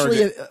was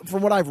actually,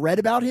 from what I've read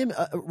about him,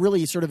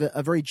 really sort of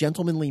a very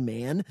gentlemanly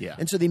man. Yeah.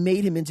 And so they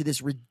made him into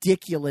this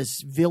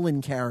ridiculous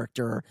villain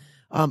character.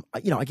 I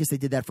guess they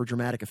did that for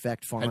dramatic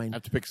effect. Fine. I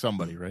have to pick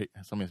somebody, right?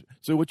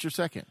 So what's your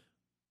second?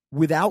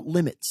 Without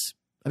Limits.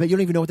 I bet you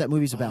don't even know what that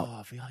movie's about. Oh,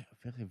 I feel like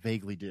I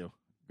vaguely do.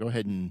 Go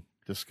ahead and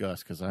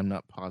discuss, because I'm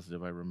not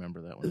positive I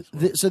remember that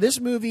one. So this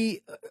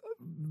movie,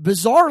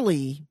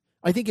 bizarrely,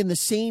 I think in the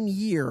same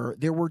year,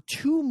 there were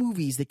two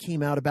movies that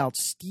came out about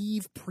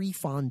Steve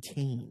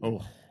Prefontaine.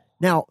 Oh.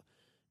 Now,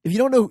 if you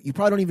don't know, you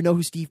probably don't even know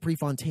who Steve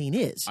Prefontaine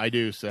is. I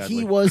do, sadly.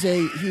 He was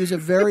a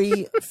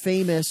very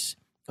famous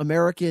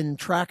American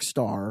track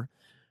star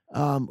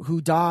who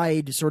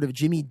died sort of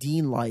Jimmy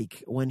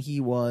Dean-like when he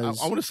was...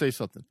 I want to say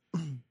something.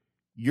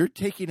 You're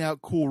taking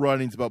out Cool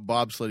Runnings about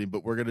bobsledding,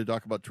 but we're going to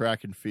talk about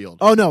track and field.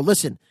 Oh, no,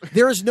 listen.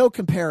 There is no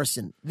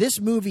comparison.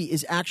 This movie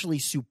is actually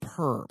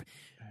superb.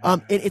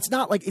 It's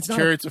not like... it's not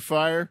Chariots of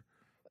Fire?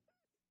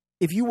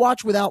 If you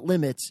watch Without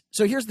Limits...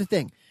 So here's the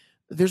thing.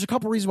 There's a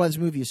couple reasons why this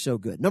movie is so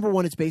good. Number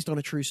one, it's based on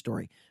a true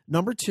story.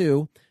 Number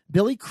two,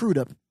 Billy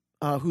Crudup,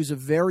 who's a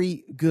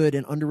very good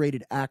and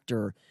underrated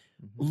actor,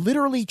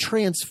 literally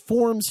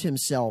transforms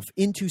himself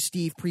into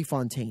Steve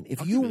Prefontaine.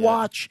 If you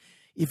watch,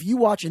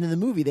 and in the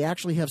movie, they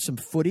actually have some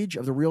footage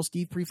of the real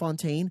Steve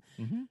Prefontaine.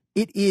 Mm-hmm.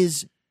 It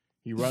is...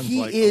 He runs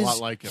a lot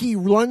like him. He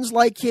runs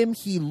like him.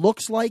 He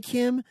looks like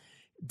him.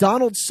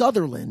 Donald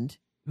Sutherland,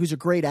 who's a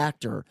great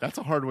actor. That's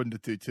a hard one to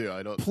do,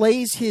 too.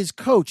 Plays his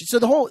coach. So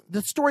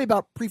the story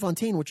about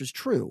Prefontaine, which is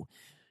true,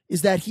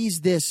 is that he's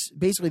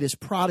basically this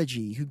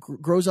prodigy who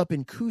grows up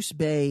in Coos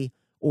Bay,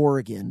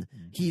 Oregon.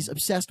 Mm-hmm. He's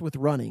obsessed with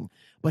running.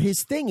 But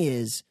his thing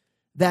is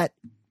that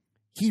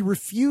he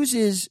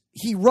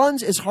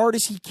runs as hard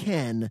as he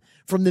can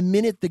from the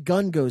minute the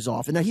gun goes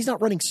off. And now he's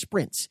not running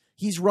sprints.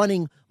 He's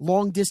running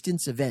long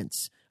distance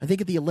events. I think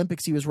at the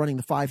Olympics he was running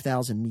the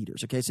 5,000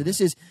 meters. Okay, so this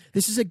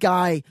is a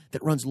guy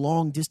that runs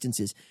long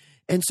distances.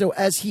 And so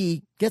as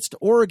he gets to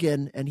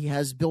Oregon and he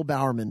has Bill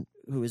Bowerman,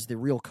 who is the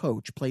real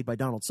coach, played by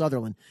Donald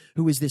Sutherland,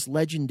 who is this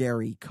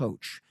legendary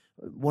coach,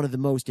 one of the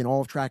most in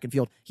all of track and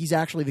field. He's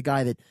actually the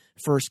guy that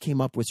first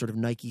came up with sort of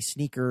Nike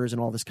sneakers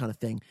and all this kind of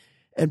thing.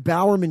 And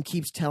Bowerman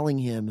keeps telling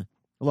him,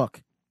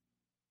 look,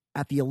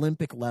 at the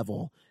Olympic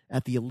level,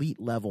 at the elite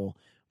level,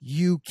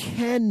 you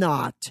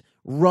cannot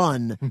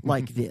run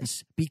like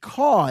this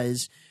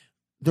because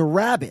the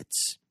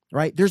rabbits,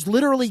 right? There's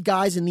literally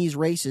guys in these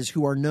races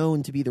who are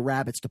known to be the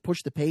rabbits to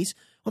push the pace.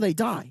 Well, they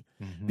die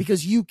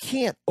because you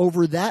can't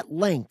over that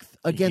length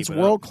against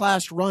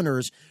world-class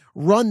runners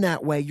run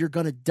that way. You're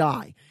going to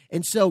die.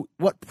 And so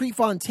what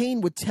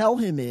Prefontaine would tell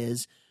him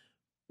is,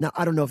 now,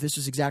 I don't know if this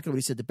is exactly what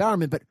he said to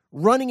Bowerman, but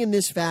running in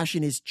this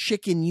fashion is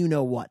chicken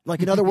you-know-what.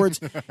 Like, in other words,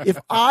 if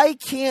I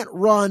can't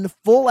run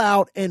full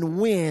out and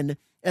win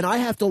and I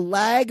have to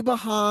lag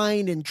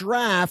behind and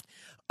draft,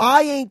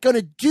 I ain't going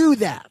to do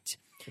that.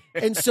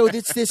 And so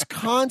it's this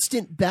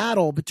constant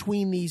battle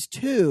between these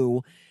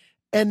two.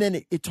 And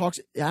then it talks,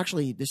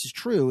 actually, this is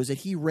true, is that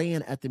he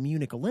ran at the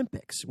Munich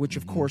Olympics, which,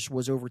 of course,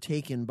 was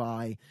overtaken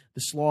by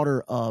the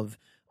slaughter of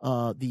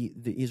the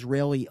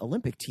Israeli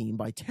Olympic team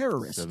by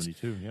terrorists.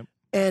 72, yep.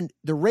 And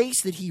the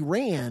race that he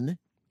ran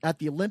at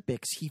the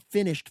Olympics, he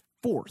finished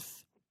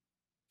 4th.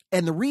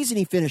 And the reason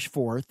he finished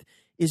 4th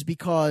is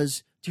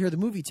because, to hear the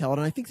movie tell it,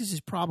 and I think this is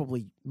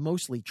probably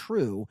mostly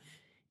true,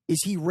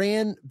 is he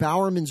ran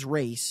Bowerman's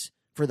race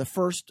for the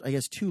first, I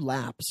guess, 2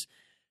 laps,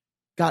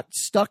 got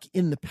stuck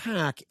in the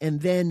pack,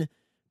 and then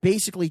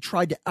basically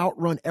tried to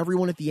outrun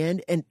everyone at the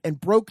end and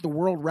broke the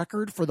world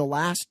record for the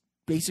last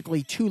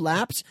basically 2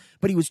 laps,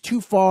 but he was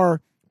too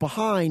far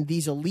behind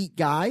these elite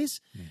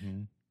guys.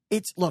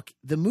 Look,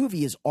 the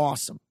movie is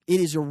awesome. It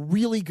is a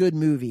really good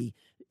movie.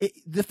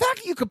 The fact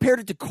that you compared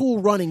it to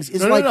Cool Runnings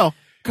is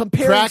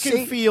comparing track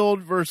and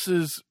field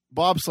versus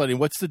bobsledding.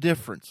 What's the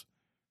difference?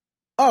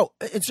 Oh,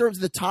 in terms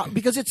of the top,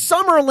 because it's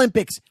Summer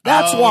Olympics.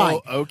 That's why.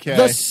 Okay.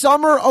 The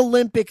Summer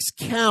Olympics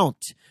count.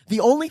 The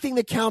only thing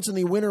that counts in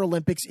the Winter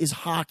Olympics is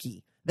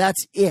hockey.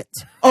 That's it.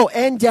 Oh,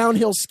 and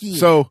downhill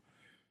skiing.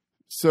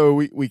 So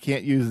we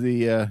can't use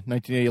the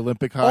 1980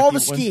 Olympic hockey. All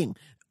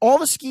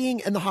the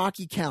skiing and the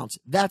hockey counts.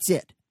 That's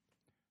it.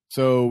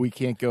 So we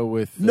can't go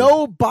with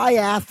no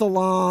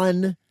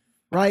biathlon,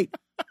 right?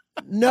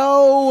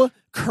 No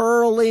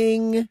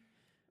curling.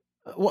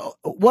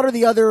 What are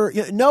the other?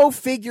 No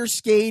figure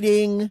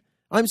skating.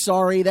 I'm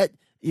sorry that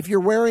if you're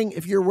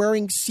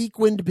wearing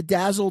sequined,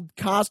 bedazzled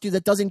costume,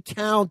 that doesn't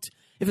count.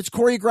 If it's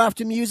choreographed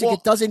to music,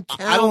 it doesn't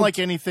count. I don't like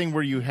anything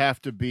where you have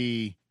to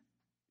be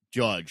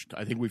judged.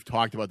 I think we've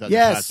talked about that in the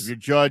past. If you're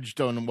judged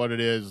on what it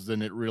is,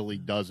 then it really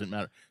doesn't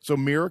matter. So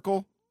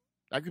Miracle,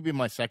 that could be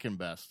my second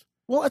best.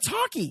 Well, it's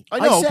hockey. I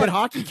know, but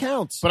hockey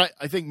counts. But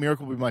I think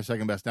Miracle would be my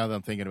second best now that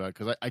I'm thinking about it,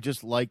 because I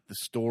just like the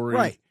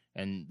story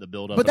and the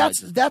build-up. But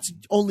that's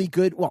only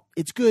good. Well,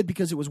 it's good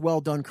because it was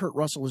well done. Kurt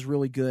Russell is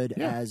really good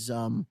as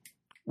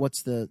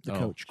what's the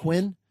coach?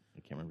 Quinn? I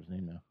can't remember his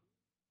name now.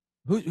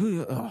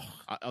 Who? Oh.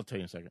 I'll tell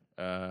you in a second.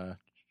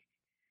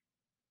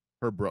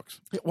 Herb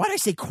Brooks. Why did I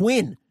say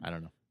Quinn? I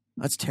don't know.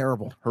 That's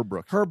terrible. Herb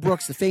Brooks. Herb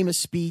Brooks, the famous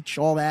speech,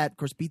 all that. Of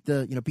course, beat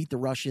the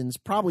Russians.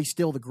 Probably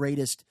still the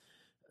greatest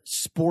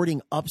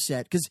sporting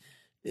upset, because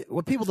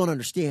what people don't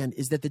understand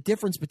is that the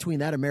difference between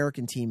that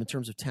American team in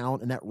terms of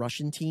talent and that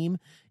Russian team,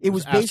 it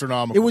was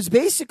astronomical. It was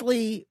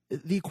basically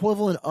the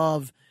equivalent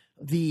of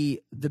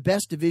the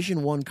best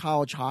Division I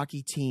college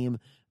hockey team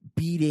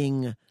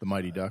beating the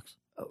Mighty Ducks.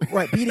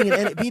 Right, beating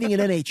an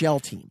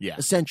NHL team,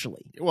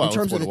 essentially, in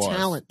terms of the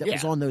talent that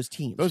was on those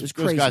teams. Those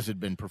guys had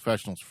been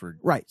professionals for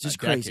just a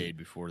decade crazy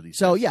before these.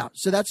 So guys.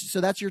 so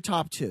that's your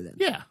top 2 then.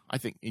 Yeah, I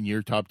think in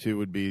your top 2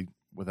 would be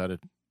Without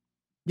It.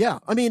 Yeah,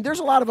 I mean, there's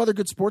a lot of other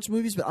good sports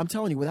movies, but I'm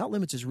telling you, Without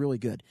Limits is really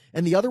good.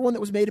 And the other one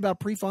that was made about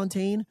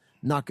Prefontaine,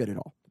 not good at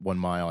all. 1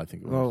 Mile, I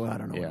think it was. Oh, I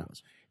don't know what it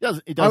was.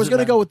 It I was going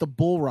to go with the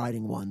bull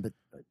riding one, but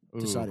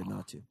decided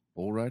not to.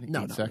 Bull riding?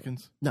 No, 8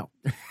 seconds? No.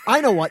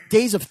 I know what.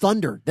 Days of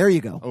Thunder. There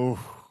you go. Oh,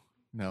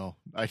 no.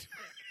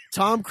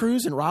 Tom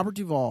Cruise and Robert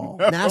Duvall.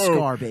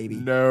 NASCAR, baby.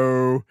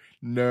 No.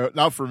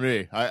 Not for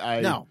me.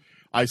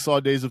 I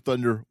saw Days of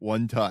Thunder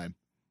 1 time.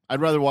 I'd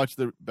rather watch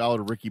the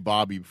Ballad of Ricky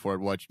Bobby before I'd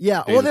watch.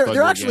 Yeah, Days of Thunder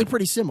they're actually again.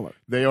 pretty similar.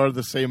 They are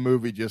the same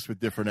movie, just with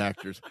different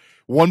actors.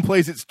 One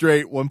plays it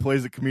straight, one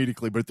plays it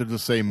comedically, but they're the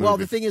same movie. Well,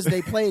 the thing is,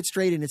 they play it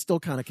straight, and it's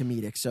still kind of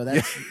comedic. So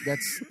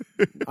that's.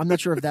 I'm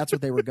not sure if that's what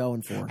they were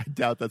going for. I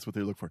doubt that's what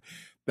they look for.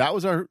 That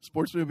was our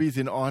sports movies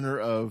in honor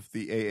of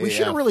the AAF. We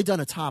should have really done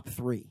a top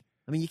 3.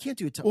 I mean, you can't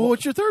do a top. Well,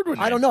 what's your third one?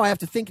 I don't know. I have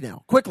to think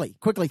now. Quickly,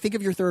 think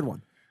of your third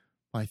one.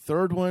 My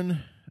third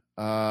one,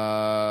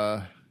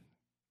 boy.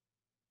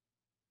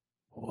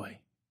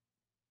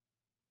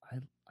 I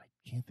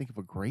can't think of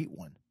a great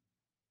one.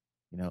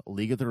 A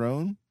League of Their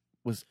Own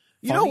was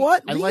funny. You know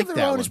what? I League like of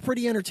Their Own one. is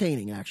pretty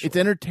entertaining, actually. It's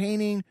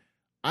entertaining.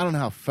 I don't know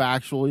how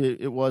factual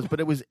it was, but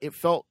it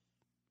felt.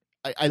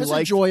 I was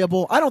liked,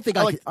 enjoyable. I don't think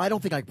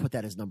I could put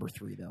that as number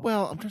 3 though.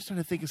 Well, I'm just trying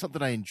to think of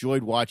something I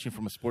enjoyed watching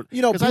from a sport.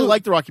 Because I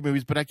like the Rocky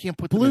movies, but I can't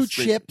put them Blue as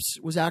straight. Chips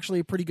was actually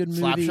a pretty good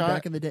movie Slapshot?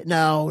 back in the day.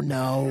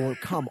 No,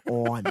 come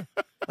on.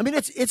 I mean,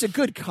 it's a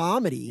good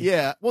comedy.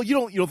 Yeah. Well,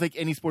 you don't think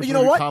any sports. But you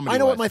know what? Comedy I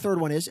know what my third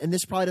one is, and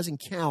this probably doesn't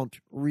count.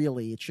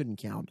 Really, it shouldn't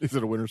count. Is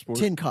it a winter sport?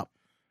 Tin Cup.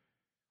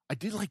 I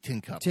did like Tin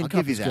Cup. Tin I'll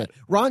Cup give you is that. good.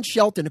 Ron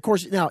Shelton, of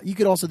course. Now you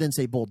could also then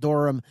say Bull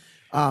Durham.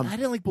 I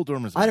didn't like Bull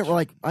Durham as much. I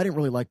didn't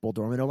really like Bull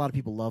Durham. I know a lot of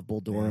people love Bull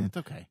Durham. Yeah, it's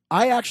okay.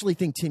 I actually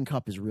think Tin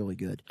Cup is really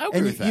good. I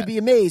agree with that. You'd be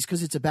amazed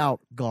because it's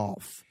about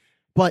golf.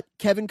 But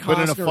Kevin Costner,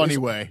 but in a funny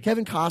way.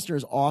 Kevin Costner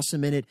is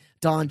awesome in it.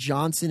 Don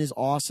Johnson is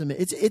awesome.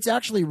 It's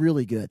actually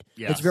really good.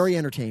 Yes. It's very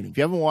entertaining. If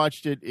you haven't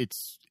watched it,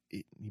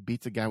 he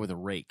beats a guy with a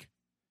rake.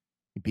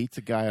 He beats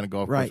a guy on a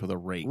golf course with a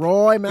rake.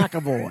 Roy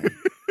McAvoy.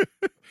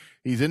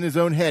 He's in his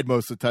own head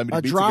most of the time.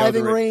 A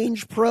driving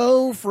range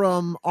pro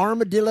from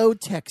Armadillo,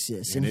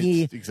 Texas, and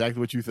it's exactly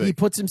what you think. He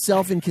puts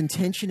himself in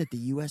contention at the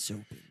U.S.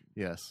 Open.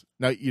 Yes.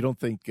 Now, you don't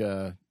think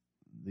the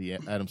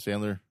Adam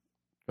Sandler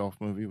golf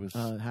movie was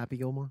Happy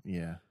Gilmore?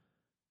 Yeah.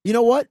 You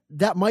know what?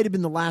 That might have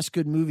been the last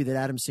good movie that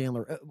Adam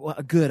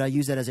Sandler. Good. I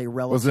use that as a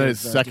relative. Was that his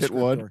second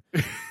one?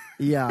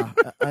 Yeah,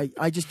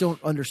 I just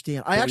don't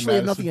understand. I actually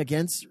have nothing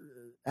against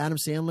Adam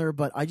Sandler,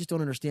 but I just don't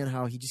understand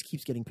how he just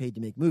keeps getting paid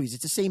to make movies.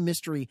 It's the same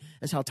mystery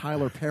as how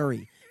Tyler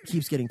Perry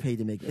keeps getting paid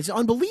to make. It's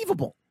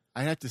unbelievable.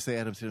 I have to say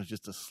Adam Sandler is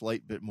just a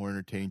slight bit more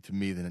entertaining to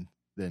me than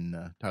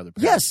Tyler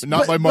Perry. Yes, but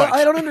not by much. But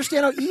I don't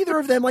understand how either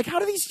of them. Like, how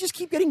do these just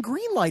keep getting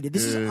green lighted?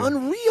 This is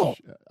unreal.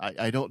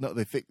 I don't know.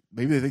 They think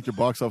their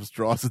box office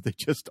draws that they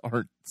just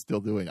aren't still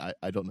doing.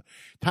 I don't know.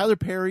 Tyler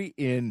Perry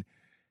in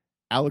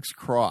Alex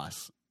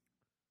Cross.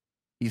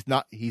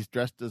 He's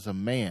dressed as a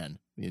man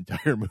the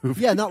entire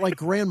movie. Yeah, not like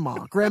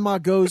Grandma. Grandma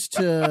goes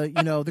to,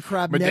 the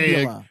Crab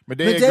Nebula.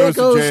 Medea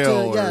goes to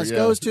jail.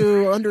 Goes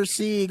to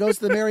undersea, goes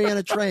to the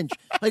Mariana Trench.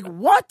 Like,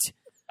 what?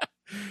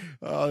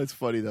 Oh, it's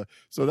funny though.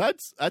 So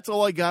that's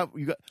all I got.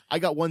 I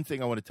got one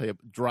thing I want to tell you.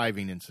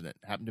 Driving incident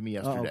happened to me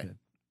yesterday. Okay.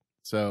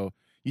 So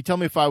you tell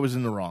me if I was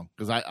in the wrong,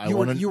 because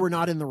you were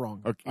not in the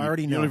wrong. I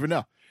already know. You don't even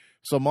know.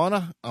 So I'm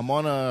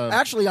on a.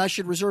 Actually, I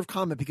should reserve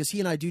comment because he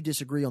and I do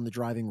disagree on the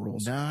driving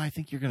rules. No, I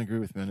think you're going to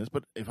agree with me on this.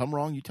 But if I'm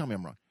wrong, you tell me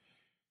I'm wrong.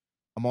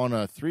 I'm on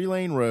a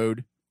 3-lane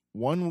road.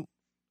 Once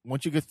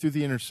you get through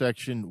the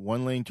intersection,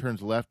 one lane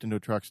turns left into a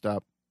truck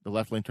stop. The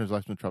left lane turns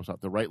left into a truck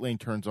stop. The right lane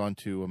turns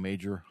onto a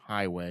major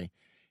highway,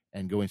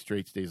 and going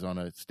straight stays on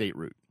a state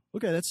route.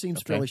 Okay, that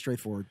seems fairly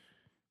straightforward.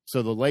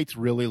 So the light's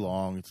really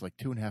long. It's like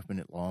 2.5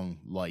 minute long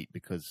light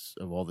because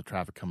of all the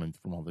traffic coming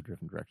from all the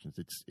different directions.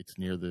 It's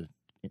near the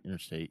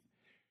interstate.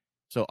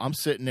 So I'm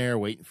sitting there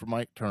waiting for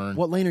my turn.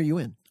 What lane are you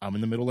in? I'm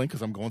in the middle lane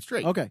because I'm going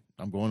straight. Okay.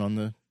 I'm going on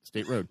the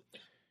state road.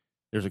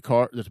 There's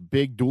a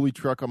big dually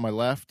truck on my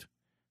left.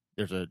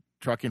 There's a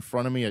truck in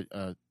front of me,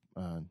 a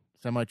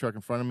semi-truck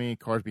in front of me,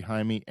 cars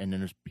behind me, and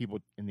then there's people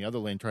in the other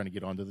lane trying to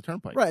get onto the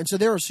turnpike. Right, and so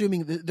they're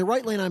assuming the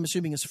right lane, I'm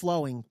assuming, is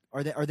flowing.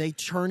 Are they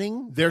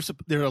turning? There's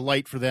a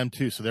light for them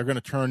too, so they're going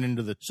to turn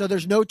into the. So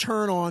there's no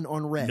turn on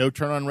red. No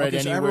turn on red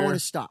anywhere. So everyone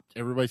is stopped.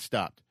 Everybody's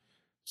stopped.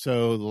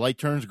 So the light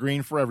turns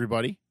green for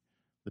everybody.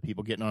 The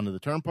people getting onto the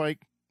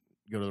turnpike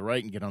go to the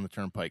right and get on the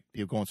turnpike.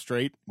 People going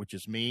straight, which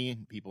is me,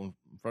 and people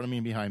in front of me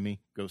and behind me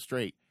go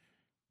straight.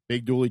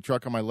 Big dually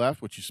truck on my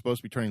left, which is supposed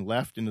to be turning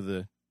left into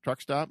the truck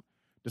stop,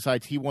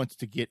 decides he wants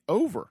to get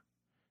over.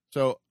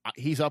 So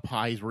he's up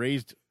high. He's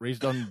raised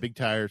on big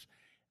tires,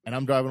 and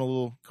I'm driving a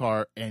little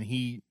car, and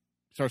he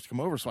starts to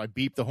come over. So I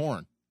beep the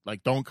horn,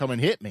 like, don't come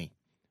and hit me.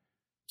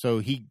 So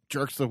he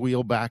jerks the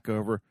wheel back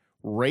over,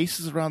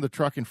 races around the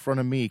truck in front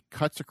of me,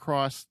 cuts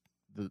across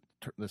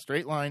the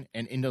straight line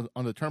and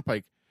on the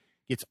turnpike,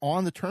 gets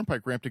on the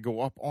turnpike ramp to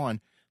go up on.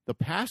 The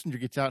passenger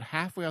gets out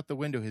halfway out the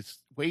window. His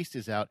waist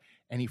is out,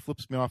 and he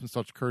flips me off and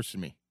starts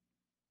cursing me.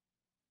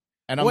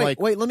 And I'm wait,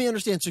 let me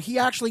understand. So he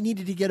actually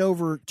needed to get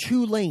over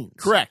 2 lanes.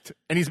 Correct.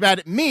 And he's mad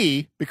at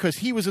me because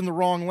he was in the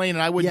wrong lane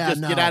and I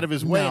wouldn't get out of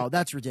his way. No,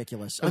 that's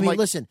ridiculous. I mean,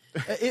 listen,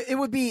 it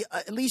would be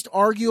at least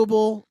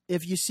arguable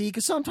if you see,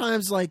 because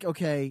sometimes,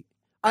 okay,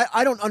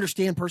 I don't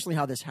understand personally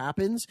how this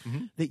happens,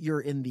 that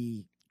you're in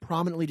the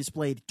prominently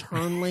displayed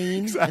turn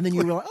lane, exactly. And then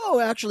you realize,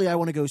 oh, actually, I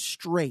want to go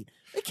straight.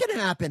 It can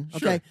happen,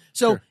 okay?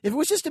 Sure. If it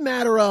was just a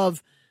matter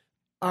of,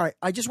 all right,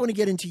 I just want to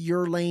get into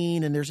your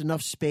lane and there's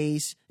enough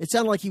space. It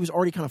sounded like he was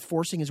already kind of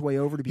forcing his way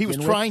over to begin with. He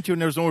was trying to,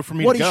 and there was nowhere for me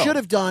to go. What he should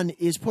have done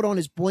is put on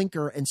his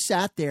blinker and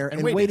sat there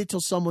and waited till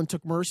someone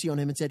took mercy on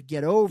him and said,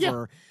 get over.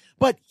 Yeah.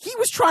 But he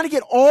was trying to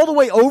get all the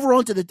way over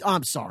onto the...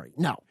 I'm sorry.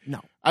 No.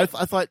 I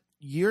thought,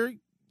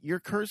 you're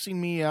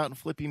cursing me out and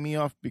flipping me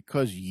off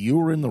because you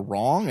were in the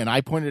wrong, and I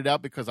pointed it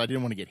out because I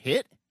didn't want to get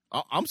hit?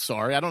 I'm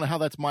sorry. I don't know how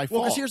that's my fault.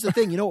 Well, because here's the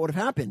thing. You know what would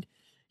have happened?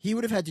 He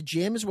would have had to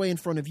jam his way in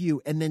front of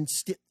you and then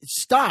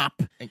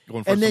stop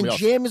and then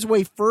jam his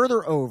way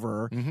further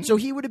over. Mm-hmm. So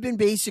he would have been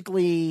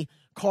basically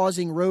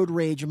causing road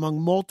rage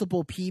among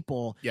multiple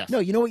people. Yes. No,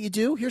 you know what you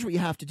do? Here's what you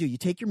have to do. You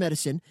take your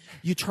medicine,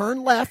 you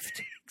turn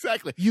left.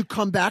 Exactly. You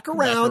come back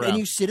around and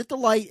you sit at the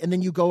light and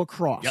then you go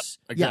across. Yep,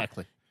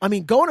 exactly. Yeah. I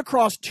mean, going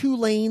across 2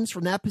 lanes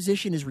from that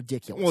position is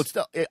ridiculous.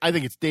 Well, I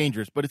think it's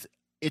dangerous, but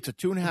it's a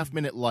 2.5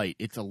 minute light.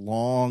 It's a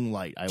long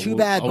light. Too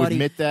bad, buddy. I'll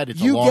admit that.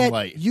 It's a long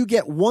light. You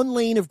get 1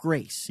 lane of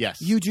grace.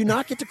 Yes. You do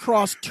not get to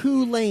cross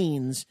 2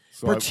 lanes,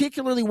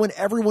 particularly when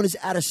everyone is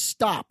at a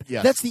stop.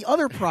 Yes. That's the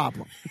other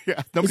problem.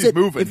 Yeah, nobody's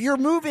moving. If you're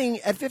moving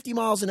at 50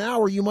 miles an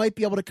hour, you might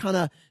be able to kind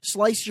of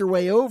slice your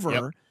way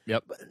over.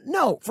 Yep. But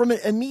no, from an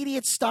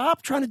immediate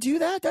stop, trying to do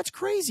that, that's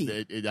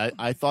crazy.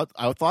 I thought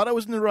I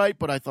was in the right,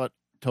 but I thought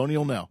Tony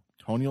will know.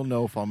 Tony will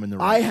know if I'm in the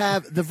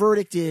right. The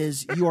verdict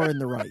is you are in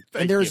the right.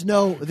 And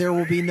there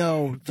will be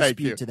no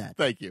dispute to that.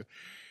 Thank you.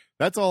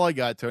 That's all I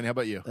got, Tony. How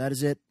about you? That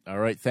is it. All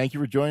right. Thank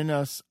you for joining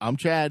us. I'm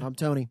Chad. I'm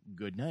Tony.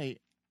 Good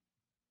night.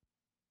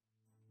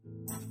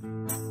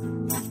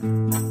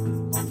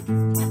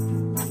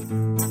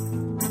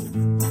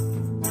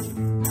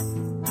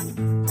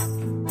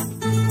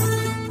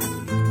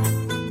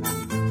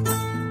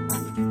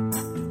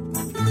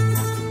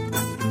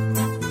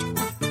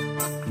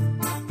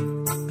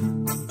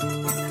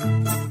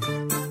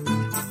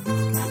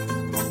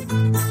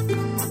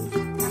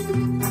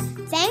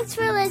 Thanks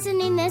for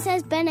listening. This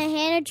has been a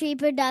Hannah Tree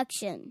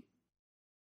production.